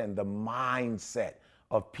can understand the mindset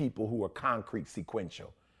of people who are concrete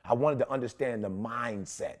sequential. I wanted to understand the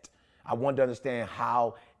mindset. I wanted to understand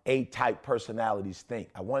how A-type personalities think.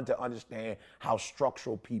 I wanted to understand how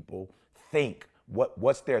structural people think.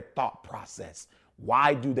 What's their thought process?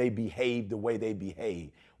 Why do they behave the way they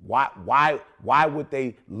behave? Why would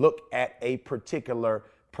they look at a particular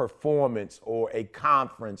performance or a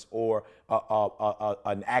conference or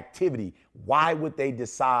an activity? Why would they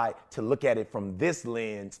decide to look at it from this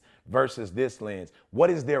lens versus this lens? What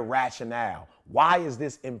is their rationale? Why is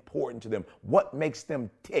this important to them? What makes them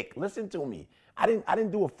tick? Listen to me. I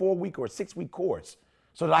didn't do a 4-week or a 6-week course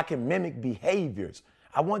so that I can mimic behaviors.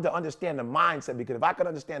 I wanted to understand the mindset, because if I could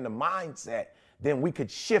understand the mindset, then we could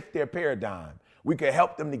shift their paradigm. We could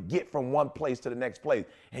help them to get from one place to the next place.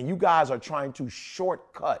 And you guys are trying to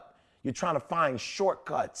shortcut. You're trying to find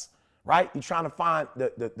shortcuts, right? You're trying to find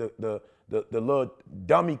the little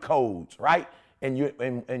dummy codes, right? And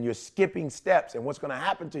you're skipping steps. And what's going to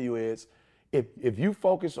happen to you is if you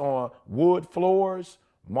focus on wood floors,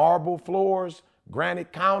 marble floors,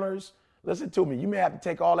 granite counters, listen to me, you may have to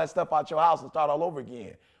take all that stuff out your house and start all over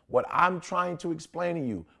again. What I'm trying to explain to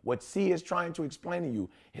you, what C is trying to explain to you,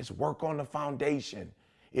 is work on the foundation.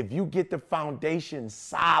 If you get the foundation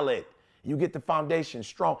solid, you get the foundation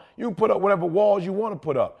strong, you can put up whatever walls you want to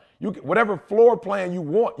put up. Whatever floor plan you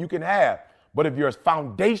want, you can have. But if your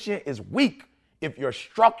foundation is weak, if your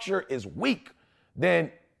structure is weak,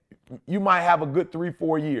 then you might have a good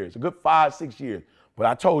 3-4 years, a good 5-6 years. But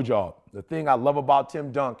I told y'all, the thing I love about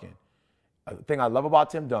Tim Duncan, The thing I love about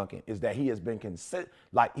Tim Duncan is that he has been consistent.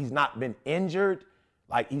 Like, he's not been injured.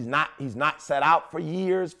 Like, he's not set out for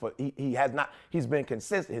years. He's been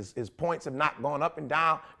consistent. His points have not gone up and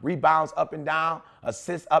down, rebounds up and down,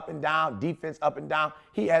 assists up and down, defense up and down.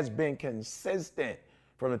 He has been consistent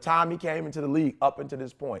from the time he came into the league up until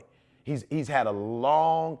this point. He's had a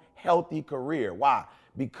long, healthy career. Why?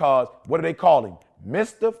 Because what do they call him?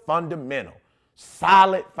 Mr. Fundamental.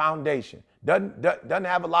 Solid foundation. Doesn't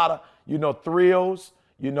have a lot of, thrills.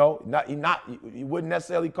 You wouldn't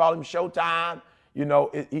necessarily call him Showtime.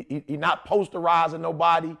 He not posterizing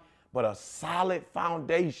nobody, but a solid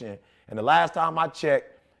foundation. And the last time I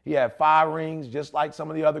checked, he had 5 rings, just like some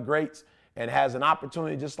of the other greats, and has an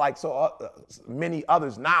opportunity, just like many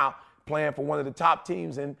others now, playing for one of the top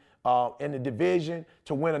teams in the division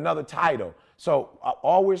to win another title. So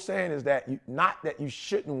all we're saying is that not that you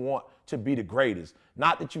shouldn't want to be the greatest,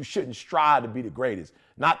 not that you shouldn't strive to be the greatest,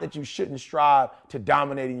 not that you shouldn't strive to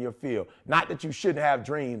dominate in your field, not that you shouldn't have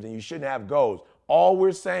dreams and you shouldn't have goals. All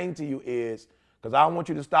we're saying to you is, because I don't want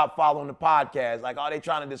you to stop following the podcast like, oh, they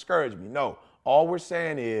trying to discourage me. No, all we're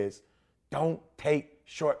saying is don't take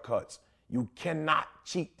shortcuts. You cannot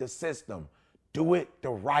cheat the system. Do it the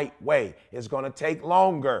right way. It's going to take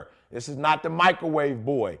longer. This is not the microwave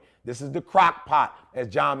boy. This is the crock pot, as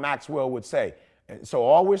John Maxwell would say. And so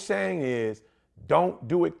all we're saying is don't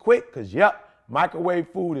do it quick because, microwave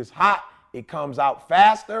food is hot. It comes out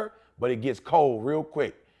faster, but it gets cold real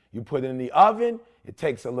quick. You put it in the oven, it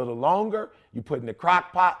takes a little longer. You put it in the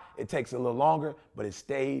crock pot, it takes a little longer, but it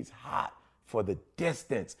stays hot for the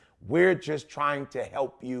distance. We're just trying to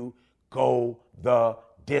help you go the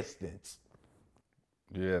distance.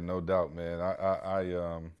 Yeah, no doubt, man.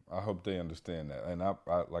 I hope they understand that. And I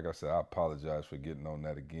like I said, I apologize for getting on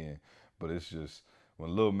that again. But it's just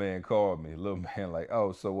when Lil Man called me, Lil Man like,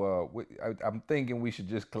 oh, so I'm thinking we should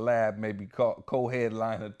just collab, maybe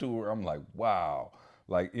co-headline a tour. I'm like, wow.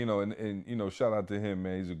 Like, and shout out to him,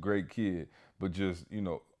 man. He's a great kid, but just,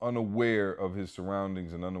 unaware of his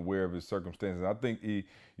surroundings and unaware of his circumstances. I think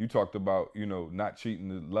you talked about, not cheating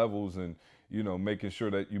the levels and, making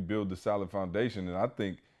sure that you build the solid foundation. And I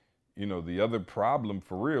think, the other problem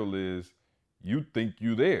for real is you think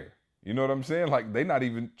you there. You know what I'm saying? Like, they not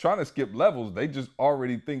even trying to skip levels. They just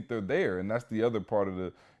already think they're there. And that's the other part of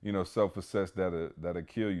the, self-assess that'll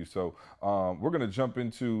kill you. So we're going to jump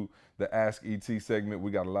into the Ask ET segment. We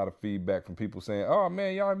got a lot of feedback from people saying, oh,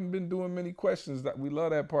 man, y'all haven't been doing many questions. We love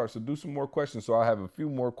that part. So do some more questions. So I have a few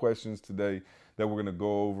more questions today that we're going to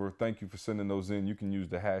go over. Thank you for sending those in. You can use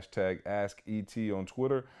the hashtag AskET on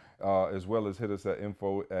Twitter, as well as hit us at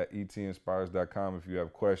info@etinspires.com if you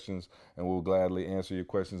have questions, and we'll gladly answer your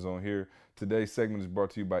questions on here. Today's segment is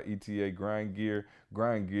brought to you by ETA Grind Gear.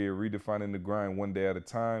 Grind Gear, redefining the grind one day at a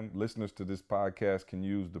time. Listeners to this podcast can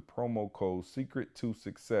use the promo code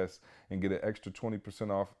SECRET2SUCCESS and get an extra 20%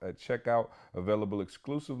 off at checkout, available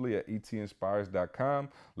exclusively at etinspires.com.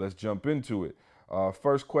 Let's jump into it.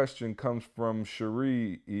 First question comes from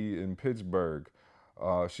Cherie in Pittsburgh.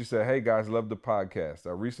 She said, hey guys, love the podcast.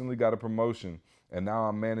 I recently got a promotion and now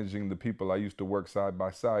I'm managing the people I used to work side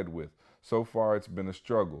by side with. So far, it's been a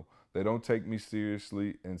struggle. They don't take me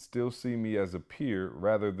seriously and still see me as a peer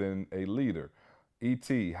rather than a leader. ET,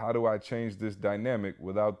 how do I change this dynamic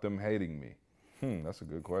without them hating me? That's a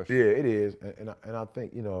good question. Yeah, it is. And I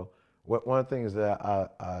think, one of the things that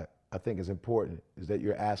I think is important is that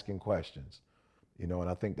you're asking questions, and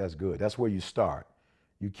I think that's good. That's where you start.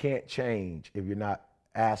 You can't change if you're not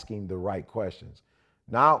asking the right questions.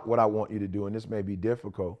 Now, what I want you to do, and this may be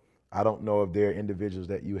difficult, I don't know if there are individuals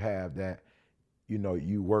that you have that,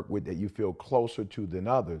 you work with that you feel closer to than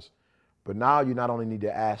others, but now you not only need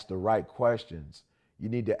to ask the right questions, you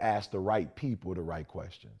need to ask the right people the right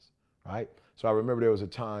questions, right? So I remember there was a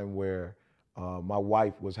time where my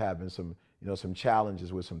wife was having some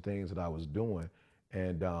challenges with some things that I was doing,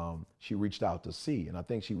 and she reached out to C, and I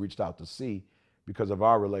think she reached out to C because of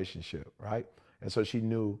our relationship, right? And so she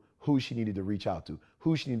knew who she needed to reach out to,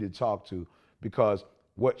 who she needed to talk to, because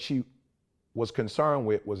what she was concerned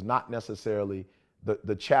with was not necessarily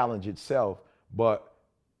the challenge itself, but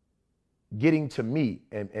getting to me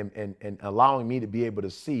and allowing me to be able to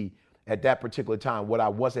see at that particular time what I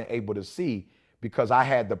wasn't able to see because I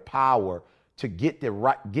had the power to get the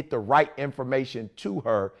right information to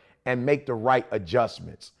her and make the right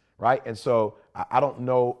adjustments, right? And so I don't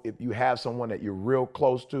know if you have someone that you're real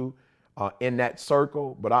close to in that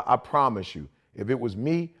circle, but I promise you, if it was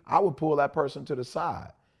me, I would pull that person to the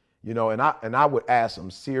side, and I would ask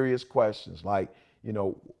some serious questions like,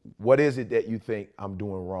 what is it that you think I'm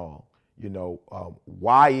doing wrong?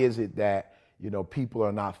 Why is it that, people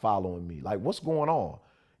are not following me? Like, what's going on?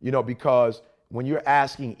 because when you're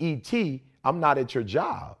asking ET, I'm not at your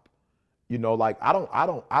job. Like I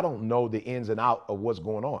don't know the ins and out of what's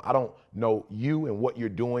going on. I don't know you and what you're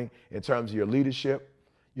doing in terms of your leadership.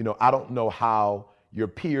 I don't know how your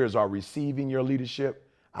peers are receiving your leadership.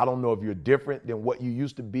 I don't know if you're different than what you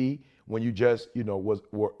used to be when you just,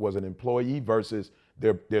 was an employee versus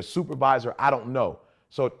their supervisor. I don't know.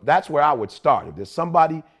 So that's where I would start. If there's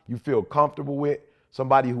somebody you feel comfortable with,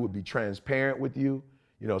 somebody who would be transparent with you,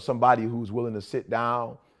 somebody who's willing to sit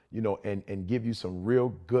down, and give you some real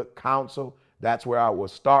good counsel, that's where I would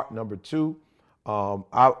start. Number two, all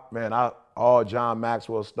John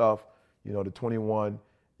Maxwell stuff, the 21,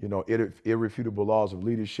 irrefutable laws of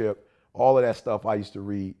leadership, all of that stuff I used to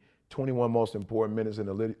read. 21 most important minutes in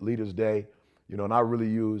the leader's day, and I really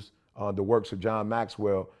use the works of John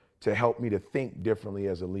Maxwell to help me to think differently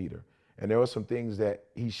as a leader. And there were some things that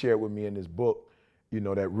he shared with me in this book,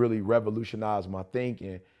 that really revolutionized my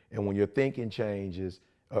thinking. And when your thinking changes,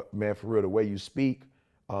 man, for real, the way you speak,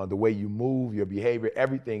 the way you move, your behavior,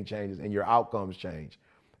 everything changes and your outcomes change.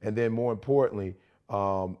 And then more importantly,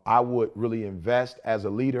 I would really invest as a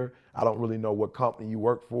leader. I don't really know what company you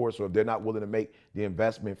work for, so if they're not willing to make the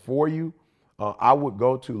investment for you, I would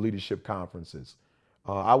go to leadership conferences.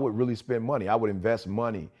 I would really spend money. I would invest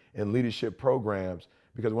money in leadership programs,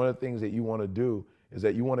 because one of the things that you want to do is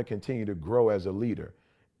that you want to continue to grow as a leader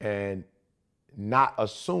and not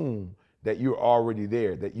assume that you're already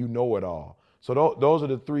there, that you know it all. So those are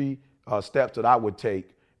the three steps that I would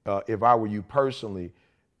take if I were you personally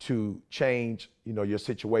to change, your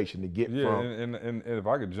situation to get from. And if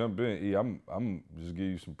I could jump in, I'm just give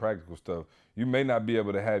you some practical stuff. You may not be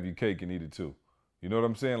able to have your cake and eat it too. You know what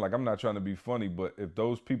I'm saying? Like, I'm not trying to be funny, but if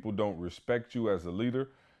those people don't respect you as a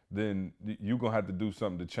leader, then you're gonna have to do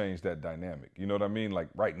something to change that dynamic. You know what I mean? Like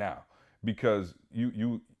right now, because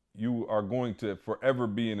you are going to forever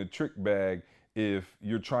be in a trick bag if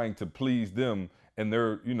you're trying to please them, and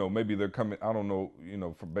they're, maybe they're coming, I don't know,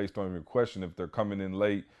 based on your question, if they're coming in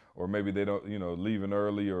late, or maybe they don't, leaving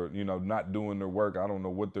early, or, not doing their work. I don't know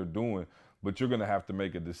what they're doing, but you're going to have to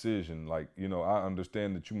make a decision. Like, I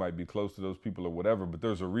understand that you might be close to those people or whatever, but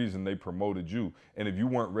there's a reason they promoted you. And if you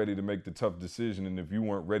weren't ready to make the tough decision, and if you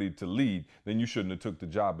weren't ready to lead, then you shouldn't have took the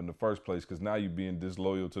job in the first place, because now you're being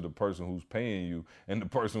disloyal to the person who's paying you and the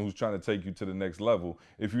person who's trying to take you to the next level.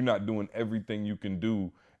 If you're not doing everything you can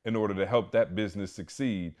do in order to help that business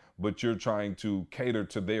succeed, but you're trying to cater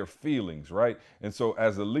to their feelings, right? And so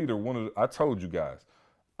as a leader, I told you guys,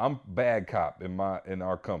 I'm bad cop in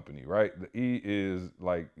our company, right? The E is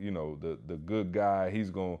like, the good guy. He's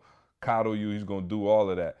gonna coddle you. He's gonna do all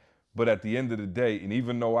of that. But at the end of the day, and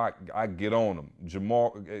even though I get on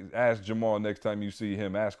him, ask Jamal next time you see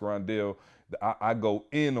him, ask Rondell, I go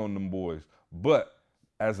in on them boys. But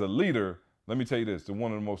as a leader, let me tell you this,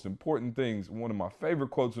 one of the most important things, one of my favorite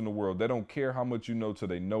quotes in the world, they don't care how much you know till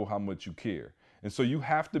they know how much you care. And so you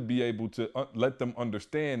have to be able to let them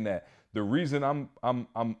understand that the reason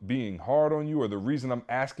I'm being hard on you, or the reason I'm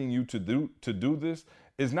asking you to do this,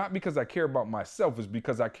 is not because I care about myself. It's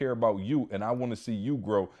because I care about you, and I want to see you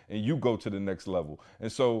grow and you go to the next level.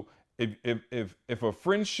 And so if a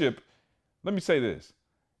friendship, let me say this,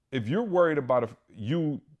 if you're worried about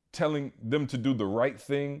you telling them to do the right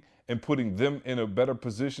thing and putting them in a better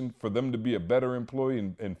position for them to be a better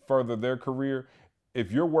employee and further their career,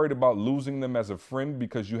 if you're worried about losing them as a friend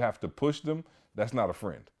because you have to push them, that's not a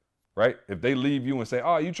friend, right? If they leave you and say,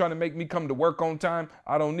 oh, you trying to make me come to work on time?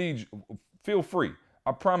 I don't need you. Feel free.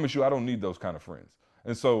 I promise you, I don't need those kind of friends.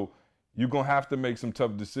 And so you're going to have to make some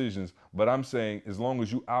tough decisions. But I'm saying, as long as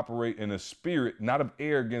you operate in a spirit, not of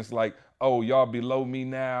arrogance, like, oh, y'all below me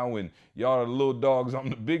now and y'all are the little dogs, I'm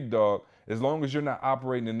the big dog. As long as you're not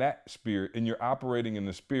operating in that spirit, and you're operating in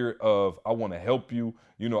the spirit of, I want to help you,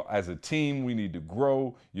 as a team, we need to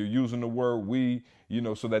grow. You're using the word we,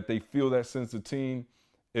 so that they feel that sense of team.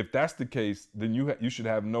 If that's the case, then you should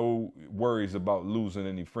have no worries about losing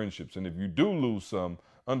any friendships. And if you do lose some,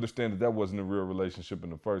 understand that wasn't a real relationship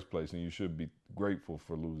in the first place, and you should be grateful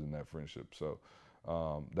for losing that friendship. So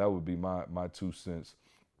that would be my 2 cents.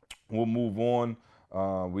 We'll move on.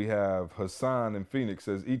 We have Hassan in Phoenix,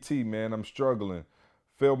 says, ET, man, I'm struggling.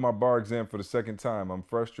 Failed my bar exam for the second time. I'm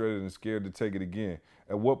frustrated and scared to take it again.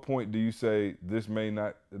 At what point do you say this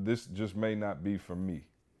just may not be for me?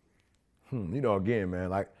 Again, man,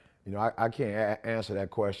 like, I can't answer that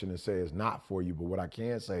question and say it's not for you, but what I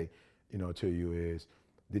can say, to you is,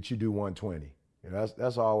 did you do 120?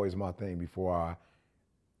 That's always my thing before I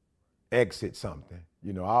exit something.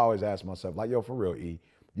 I always ask myself, like, yo, for real, E,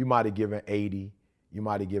 you might have given 80, you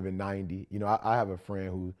might have given 90. I have a friend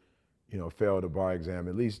who, failed the bar exam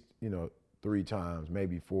at least, 3 times,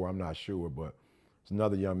 maybe 4, I'm not sure, but it's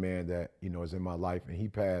another young man that, is in my life, and he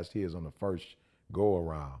passed his on the first go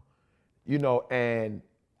around. And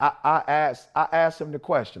I asked him the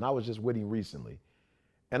question. I was just with him recently.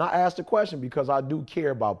 And I asked the question because I do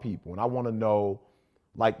care about people, and I want to know,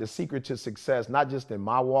 like, the secret to success, not just in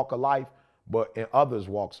my walk of life, but in others'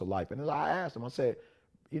 walks of life. And as I asked him, I said,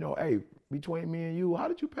 hey, between me and you, how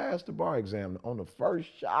did you pass the bar exam on the first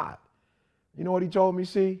shot? You know what he told me,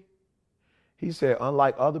 see? He said,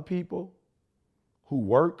 unlike other people who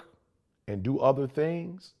work and do other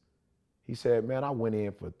things, he said, man, I went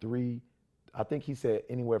in for 3, I think he said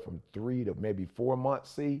anywhere from 3 to maybe 4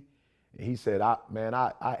 months, see? And he said, I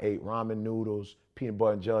ate ramen noodles, peanut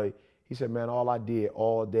butter and jelly. He said, man, all I did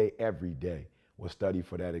all day, every day was study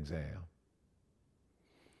for that exam.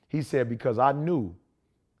 He said, because I knew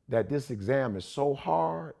that this exam is so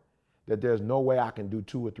hard that there's no way I can do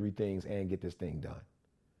 2 or 3 things and get this thing done.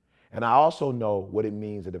 And I also know what it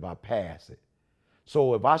means that if I pass it.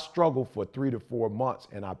 So if I struggle for 3 to 4 months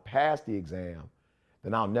and I pass the exam,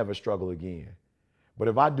 then I'll never struggle again. But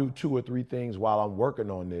if I do 2 or 3 things while I'm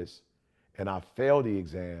working on this and I fail the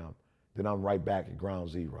exam, then I'm right back at ground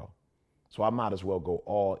zero. So I might as well go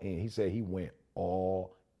all in. He said he went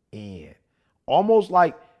all in. Almost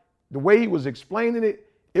like the way he was explaining it,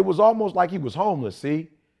 it was almost like he was homeless, see?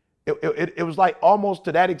 It was like almost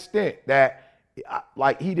to that extent that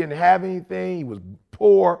like he didn't have anything. He was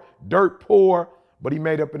poor, dirt poor, but he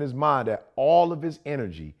made up in his mind that all of his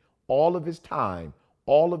energy, all of his time,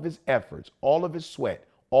 all of his efforts, all of his sweat,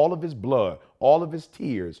 all of his blood, all of his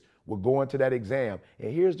tears were going to that exam.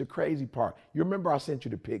 And here's the crazy part. You remember I sent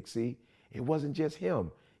you the pic, see? It wasn't just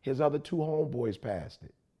him. His other 2 homeboys passed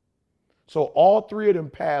it. So all 3 of them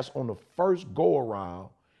passed on the first go around,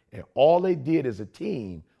 and all they did as a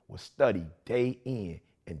team was study day in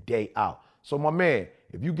and day out. So my man,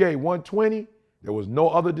 if you gave 120, there was no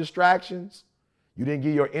other distractions, you didn't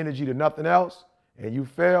give your energy to nothing else, and you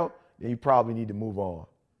failed, then you probably need to move on.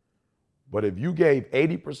 But if you gave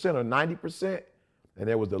 80% or 90% and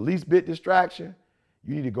there was the least bit distraction,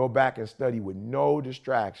 you need to go back and study with no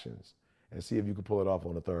distractions and see if you can pull it off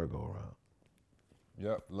on the third go around.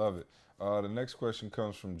 Yep, love it. The next question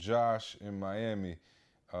comes from Josh in Miami.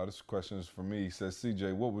 This question is for me. He says,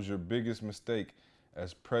 CJ, what was your biggest mistake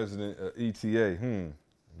as president of ETA?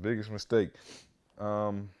 Biggest mistake.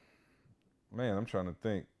 Man, I'm trying to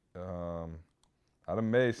think. I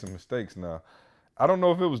done made some mistakes now. I don't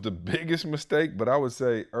know if it was the biggest mistake, but I would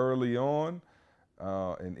say early on,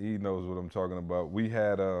 and E knows what I'm talking about. We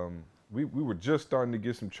had, we were just starting to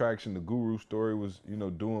get some traction. The Guru story was,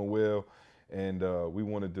 doing well. And we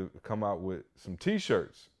wanted to come out with some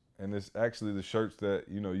T-shirts. And it's actually the shirts that,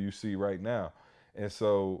 you see right now. And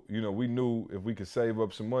so, we knew if we could save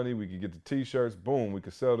up some money, we could get the T-shirts. Boom, we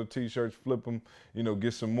could sell the T-shirts, flip them,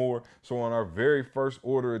 get some more. So on our very first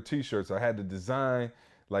order of T-shirts, I had to design,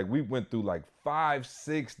 like we went through like 5,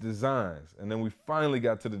 6 designs. And then we finally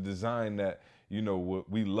got to the design that, what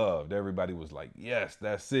we loved. Everybody was like, yes,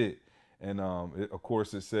 that's it. And of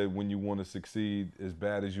course, it said, when you want to succeed as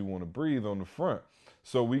bad as you want to breathe on the front.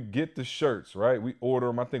 So we get the shirts, right? We order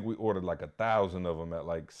them. I think we ordered like 1,000 of them at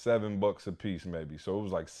like $7 a piece, maybe. So it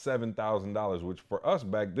was like $7,000, which for us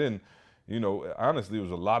back then, honestly, it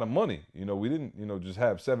was a lot of money. We didn't, just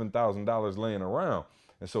have $7,000 laying around.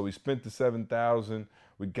 And so we spent the $7,000.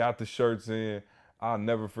 We got the shirts in. I'll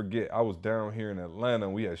never forget. I was down here in Atlanta.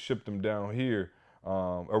 We had shipped them down here.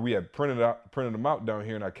 Or we had printed them out down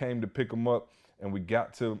here, and I came to pick them up, and we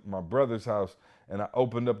got to my brother's house, and I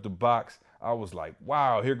opened up the box. I was like,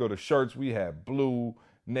 wow, here go the shirts. We had blue,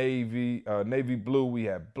 navy blue, we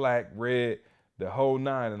had black, red, the whole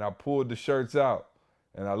 9, and I pulled the shirts out,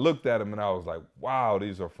 and I looked at them, and I was like, wow,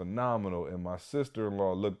 these are phenomenal. And my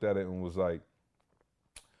sister-in-law looked at it and was like,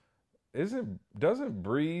 doesn't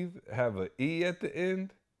breathe have an E at the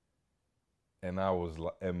end? And I was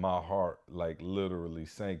like, and my heart like literally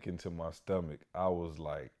sank into my stomach. I was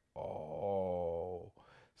like, oh.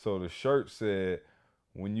 So the shirt said,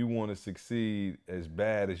 when you want to succeed as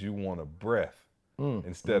bad as you want a breath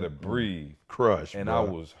instead of breathe. Crushed, and bro. I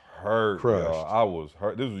was hurt, Crushed. y'all. I was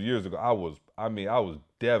hurt. This was years ago. I was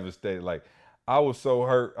devastated. Like, I was so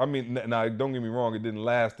hurt. I mean, now don't get me wrong, it didn't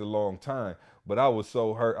last a long time. But I was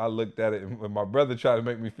so hurt. I looked at it, and my brother tried to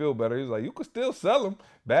make me feel better. He was like, "You could still sell them,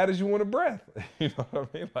 bad as you want a breath." You know what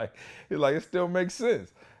I mean? Like, he's like, it still makes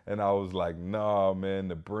sense. And I was like, "Nah, man,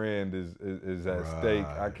 the brand is at stake.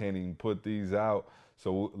 I can't even put these out."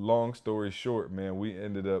 So long story short, man, we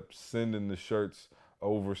ended up sending the shirts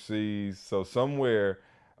overseas. So somewhere,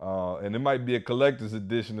 and it might be a collector's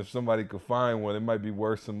edition if somebody could find one. It might be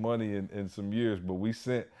worth some money in some years. But we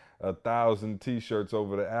sent 1,000 T-shirts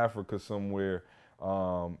over to Africa somewhere.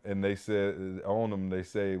 And they said on them, they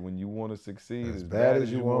say, when you want to succeed, as bad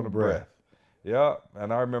as you want a breath. Yeah.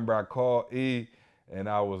 And I remember I called E and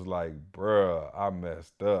I was like, bruh, I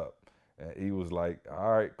messed up. And he was like,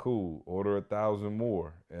 all right, cool, order 1,000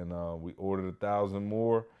 more. And we ordered 1,000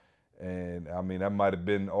 more. And I mean, that might have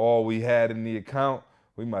been all we had in the account.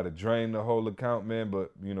 We might have drained the whole account, man.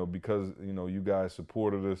 But, because, you guys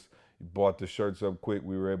supported us, you bought the shirts up quick,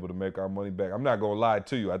 we were able to make our money back. I'm not going to lie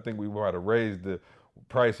to you. I think we might have raised the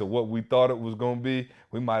price of what we thought it was going to be.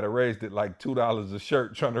 We might have raised it like $2 a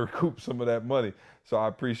shirt trying to recoup some of that money. So I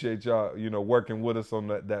appreciate y'all, working with us on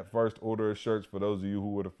that first order of shirts. For those of you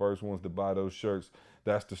who were the first ones to buy those shirts,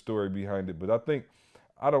 that's the story behind it. But I think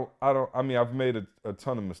I've made a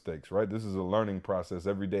ton of mistakes, right? This is a learning process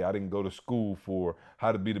every day. I didn't go to school for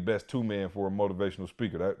how to be the best two-man for a motivational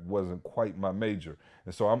speaker. That wasn't quite my major.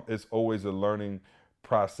 And so it's always a learning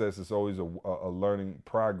process. It's always a learning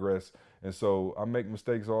progress. And so I make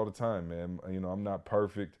mistakes all the time, man. I'm not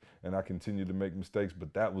perfect and I continue to make mistakes,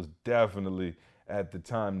 but that was definitely at the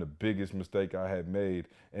time the biggest mistake I had made.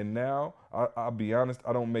 And now, I'll be honest,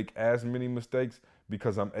 I don't make as many mistakes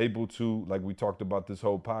because I'm able to, like we talked about this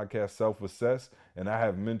whole podcast, self-assess. And I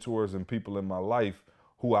have mentors and people in my life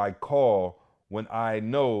who I call when I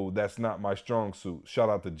know that's not my strong suit. Shout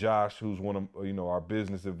out to Josh, who's one of our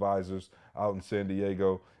business advisors out in San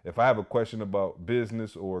Diego. If I have a question about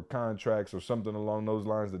business or contracts or something along those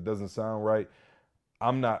lines that doesn't sound right,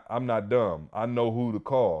 I'm not dumb. I know who to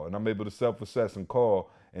call, and I'm able to self-assess and call,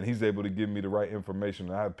 and he's able to give me the right information.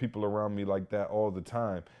 I have people around me like that all the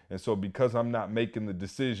time. And so because I'm not making the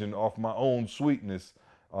decision off my own sweetness,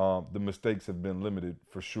 the mistakes have been limited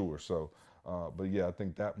for sure. So, but yeah, I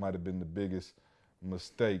think that might have been the biggest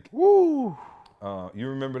mistake. Woo! You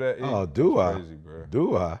remember that? Oh, do I? Crazy, bro.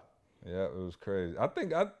 Do I? Yeah, it was crazy. I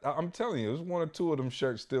think I'm telling you, there's one or two of them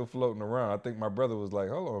shirts still floating around. I think my brother was like,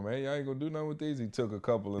 "Hold on, man, y'all ain't gonna do nothing with these." He took a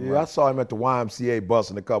couple and I saw him at the YMCA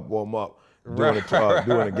busting a couple of them up doing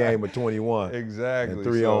a game of 21. Exactly. And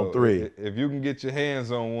 3-on-3. If you can get your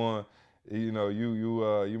hands on one,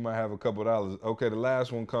 you might have a couple dollars. Okay, the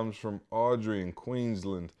last one comes from Audrey in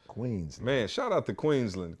Queensland. Man, shout out to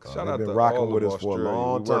Queensland. Shout out to rocking all with of us for a Australia.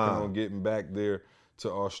 long We're working time. on getting back there to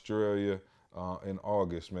Australia in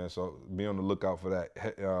August, man. So be on the lookout for that.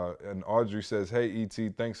 And Audrey says, "Hey, ET,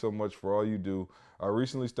 thanks so much for all you do. I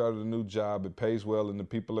recently started a new job. It pays well and the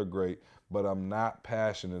people are great, but I'm not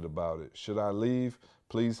passionate about it. Should I leave?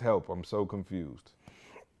 Please help. I'm so confused."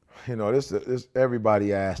 This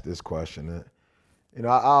everybody asks this question. I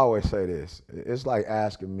always say this. It's like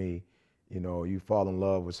asking me, you fall in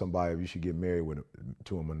love with somebody, if you should get married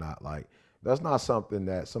to them or not. Like, that's not something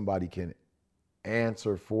that somebody can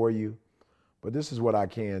answer for you. But this is what I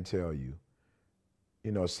can tell you.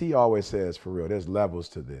 C always says, for real, there's levels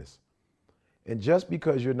to this. And just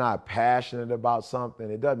because you're not passionate about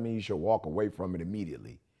something, it doesn't mean you should walk away from it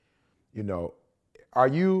immediately.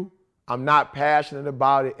 I'm not passionate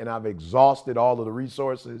about it and I've exhausted all of the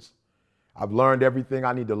resources. I've learned everything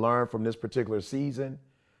I need to learn from this particular season.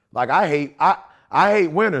 Like, I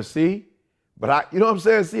hate winter, see? But you know what I'm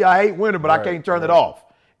saying? See, I hate winter, but I can't turn it off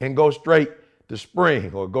and go straight to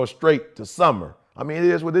spring or go straight to summer. I mean, it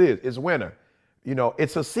is what it is. It's winter.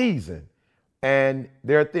 It's a season. And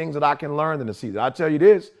there are things that I can learn in the season. I tell you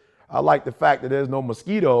this, I like the fact that there's no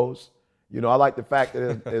mosquitoes. I like the fact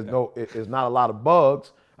that there's not a lot of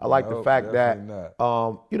bugs. I like the fact that,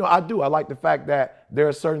 I like the fact that there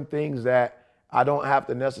are certain things that I don't have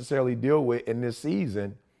to necessarily deal with in this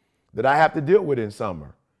season that I have to deal with in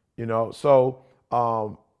summer. So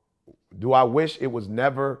do I wish it was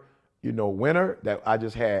never, winter, that I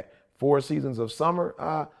just had 4 seasons of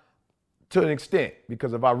summer? To an extent,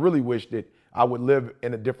 because if I really wished it, I would live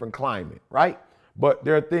in a different climate, right? But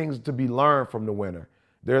there are things to be learned from the winter.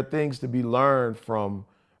 There are things to be learned from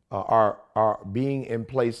our being in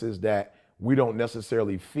places that we don't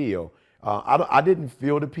necessarily feel. I didn't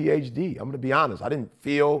feel the PhD. I'm going to be honest. I didn't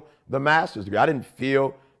feel the master's degree. I didn't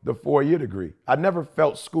feel the 4-year degree. I never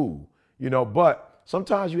felt school, but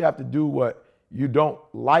sometimes you have to do what you don't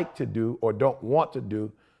like to do or don't want to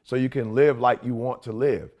do so you can live like you want to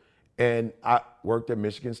live. And I worked at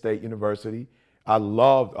Michigan State University. I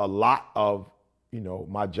loved a lot of,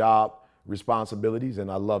 my job responsibilities,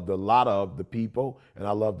 and I loved a lot of the people, and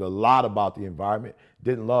I loved a lot about the environment.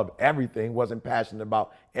 Didn't love everything, wasn't passionate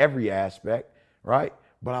about every aspect, right?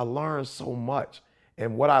 But I learned so much.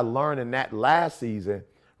 And what I learned in that last season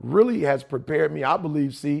really has prepared me, I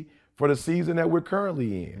believe, for the season that we're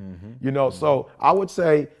currently in. So I would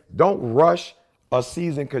say don't rush a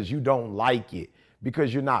season because you don't like it,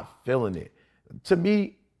 because you're not feeling it. To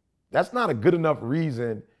me, That's not a good enough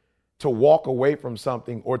reason to walk away from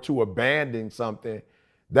something or to abandon something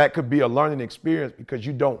that could be a learning experience because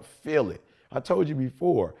you don't feel it. I told you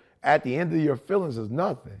before, at the end of your feelings is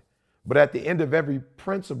nothing, but at the end of every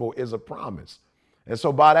principle is a promise. And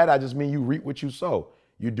so by that, I just mean you reap what you sow.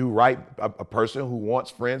 You do right. A person who wants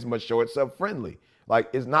friends must show itself friendly. Like,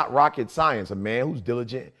 it's not rocket science. A man who's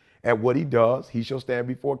diligent at what he does, he shall stand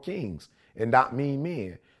before kings and not mean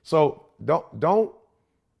men. So don't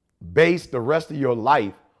base the rest of your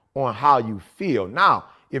life on how you feel. Now,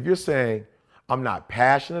 if you're saying, I'm not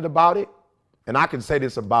passionate about it, and I can say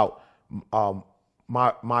this about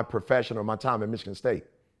my profession or my time at Michigan State.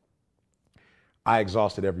 I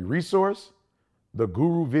exhausted every resource. The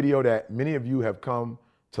guru video that many of you have come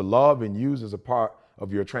to love and use as a part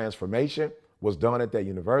of your transformation was done at that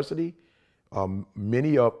university.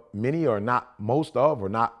 Many or not most of or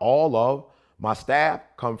not all of my staff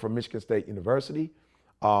come from Michigan State University.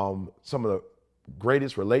 Some of the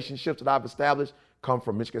greatest relationships that I've established come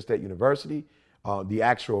from Michigan State University. The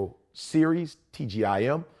actual series,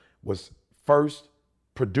 TGIM, was first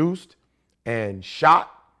produced and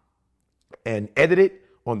shot and edited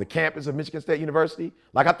on the campus of Michigan State University.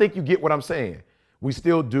 Like, I think you get what I'm saying. We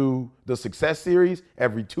still do the Success Series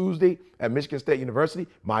every Tuesday at Michigan State University.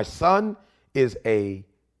 My son is a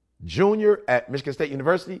junior at Michigan State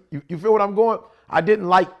University. You feel what I'm going? I didn't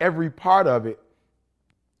like every part of it,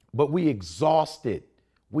 but we exhausted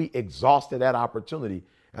that opportunity.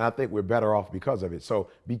 And I think we're better off because of it. So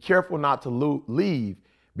be careful not to leave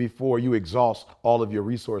before you exhaust all of your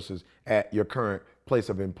resources at your current place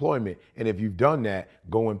of employment. And if you've done that,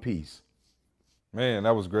 go in peace. Man,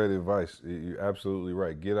 that was great advice. You're absolutely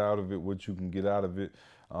right. Get out of it what you can get out of it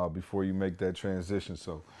before you make that transition.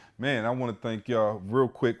 So, man, I want to thank y'all real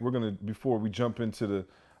quick. Before we jump into the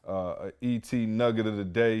ET nugget of the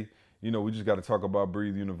day, we just got to talk about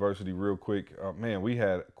Breathe University real quick. Man, we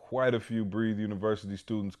had quite a few Breathe University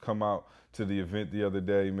students come out to the event the other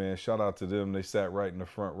day, man. Shout out to them. They sat right in the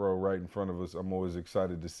front row, right in front of us. I'm always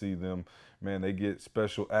excited to see them. Man, they get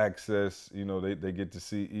special access. They get to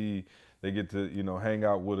see E. They get to, hang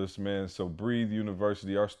out with us, man. So Breathe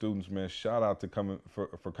University, our students, man, shout out to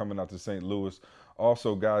for coming out to St. Louis.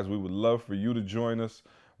 Also, guys, we would love for you to join us.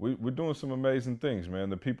 We're doing some amazing things, man.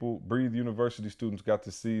 The Breathe University students got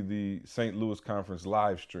to see the St. Louis conference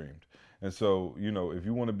live streamed. And so, if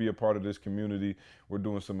you want to be a part of this community, we're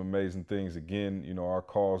doing some amazing things. Again, our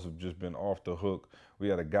calls have just been off the hook. We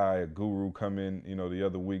had a guru come in, the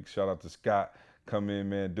other week. Shout out to Scott. Come in,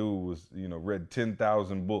 man. Dude was, read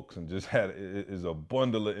 10,000 books and just is a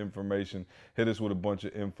bundle of information. Hit us with a bunch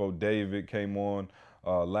of info. David came on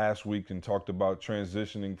last week and talked about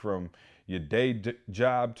transitioning from your day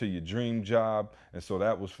job to your dream job. And so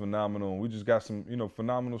that was phenomenal. And we just got some,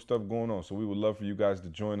 phenomenal stuff going on. So we would love for you guys to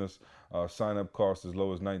join us. Sign up cost as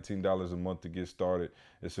low as $19 a month to get started.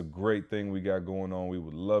 It's a great thing we got going on. We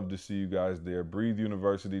would love to see you guys there.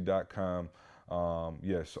 BreatheUniversity.com.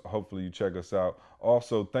 Yes, hopefully you check us out.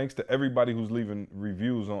 Also, thanks to everybody who's leaving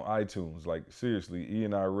reviews on iTunes. Like, seriously, E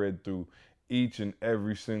and I read through each and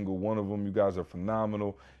every single one of them. You guys are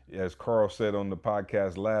phenomenal. As Carl said on the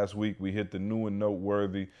podcast last week, we hit the new and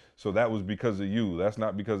noteworthy. So that was because of you. That's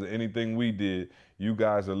not because of anything we did. You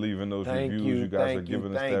guys are leaving those reviews. You guys are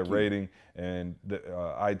giving us that rating. And the,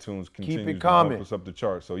 iTunes continues to help us up the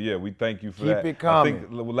chart. So, yeah, we thank you for that. Keep it coming. I think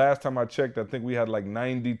last time I checked, I think we had like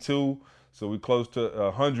 92. So we close to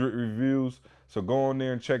 100 reviews. So go on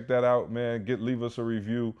there and check that out, man. Leave us a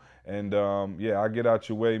review. And, I'll get out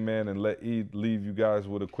your way, man, and let E leave you guys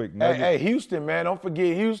with a quick nugget. Hey, Houston, man. Don't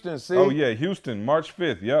forget Houston, see? Oh, yeah, Houston, March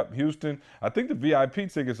 5th. Yep, Houston. I think the VIP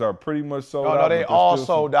tickets are pretty much sold out. No, they all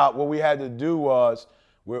sold out. What we had to do was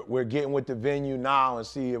we're getting with the venue now and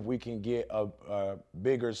see if we can get a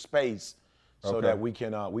bigger space so that we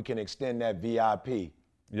can extend that VIP.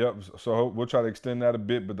 Yep, so we'll try to extend that a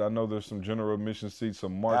bit, but I know there's some general admission seats, so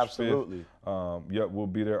March 5th. We'll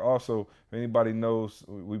be there. Also, if anybody knows,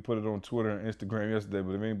 we put it on Twitter and Instagram yesterday,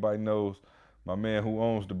 but if anybody knows my man who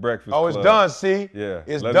owns the Breakfast Club. Oh, it's done, see? Yeah.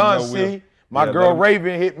 It's done, see? My girl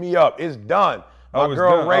Raven hit me up. It's done. My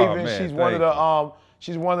girl Raven, she's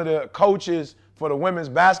one of the coaches for the women's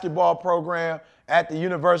basketball program at the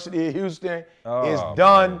University of Houston. It's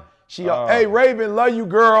done. Hey, Raven, love you,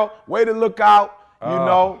 girl. Way to look out.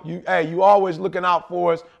 You always looking out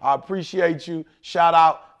for us. I appreciate you. Shout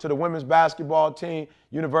out to the women's basketball team,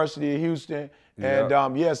 University of Houston. And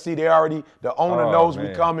the owner knows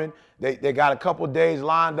we coming. They got a couple days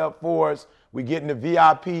lined up for us. We getting the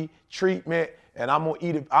VIP treatment, and I'm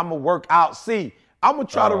gonna work out. See, I'm gonna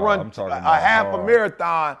try to run a half a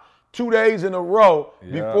marathon 2 days in a row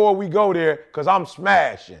Yeah. before we go there because I'm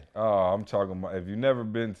smashing. Oh, I'm talking about if you've never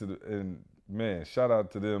been to man, shout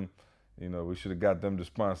out to them. You know, we should have got them to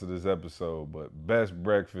sponsor this episode. But best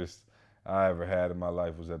breakfast I ever had in my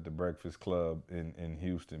life was at the Breakfast Club in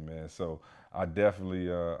Houston, man. So I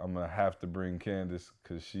definitely, I'm gonna have to bring Candace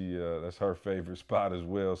because that's her favorite spot as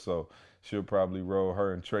well. So she'll probably roll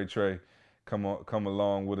her and Trey come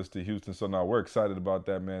along with us to Houston. So now we're excited about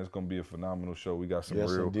that, man. It's gonna be a phenomenal show. We got some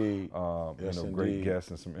real, great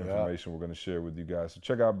guests and some information we're gonna share with you guys. So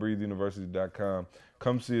check out breatheuniversity.com.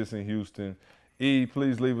 Come see us in Houston. E,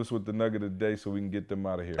 please leave us with the nugget of the day so we can get them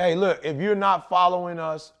out of here. Hey, look, if you're not following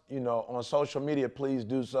us, on social media, please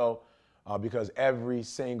do so because every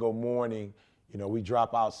single morning, we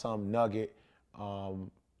drop out some nugget.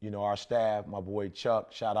 Our staff, my boy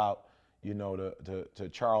Chuck, shout out, to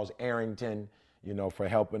Charles Arrington, for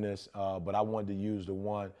helping us. But I wanted to use the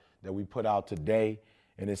one that we put out today.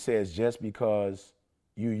 And it says, just because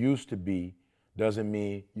you used to be doesn't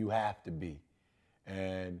mean you have to be.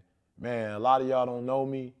 And man, a lot of y'all don't know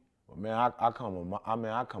me, but man, I come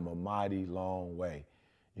a mighty long way,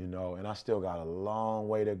 and I still got a long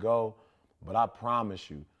way to go. But I promise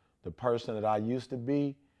you, the person that I used to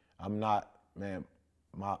be, I'm not, man.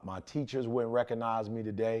 My teachers wouldn't recognize me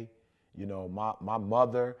today. My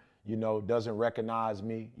mother, doesn't recognize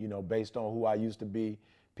me, based on who I used to be.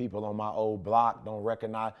 People on my old block don't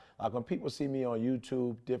recognize. Like when people see me on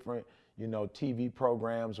YouTube, different, TV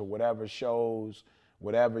programs or whatever shows,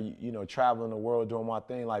 whatever, traveling the world doing my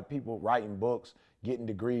thing, like people writing books, getting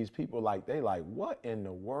degrees, people they like, what in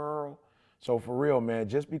the world? So for real, man,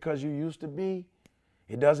 just because you used to be,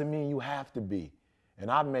 it doesn't mean you have to be. And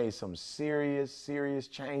I made some serious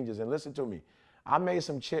changes. And listen to me, I made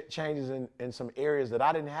some changes in some areas that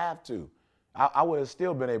I didn't have to. I would have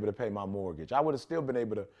still been able to pay my mortgage. I would have still been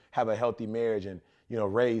able to have a healthy marriage and,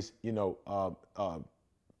 raise,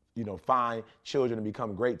 find children to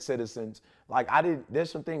become great citizens.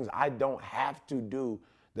 There's some things I don't have to do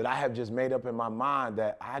that I have just made up in my mind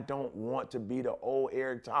that I don't want to be the old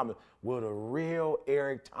Eric Thomas. Will the real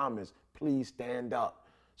Eric Thomas please stand up?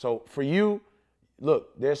 So for you,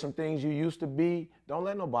 look, there's some things you used to be. Don't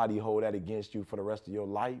let nobody hold that against you for the rest of your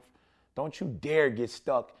life. Don't you dare get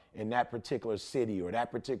stuck in that particular city or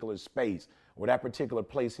that particular space or that particular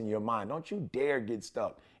place in your mind. Don't you dare get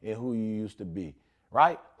stuck in who you used to be,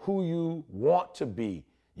 right? Who you want to be.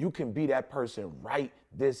 You can be that person right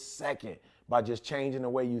this second by just changing the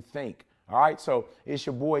way you think, all right? So it's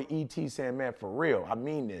your boy E.T. saying, man, for real, I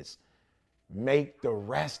mean this. Make the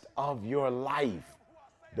rest of your life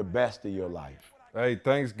the best of your life. Hey,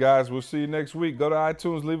 thanks, guys. We'll see you next week. Go to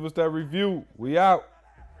iTunes, leave us that review. We out.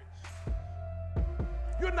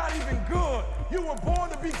 You're not even good. You were born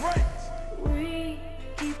to be great.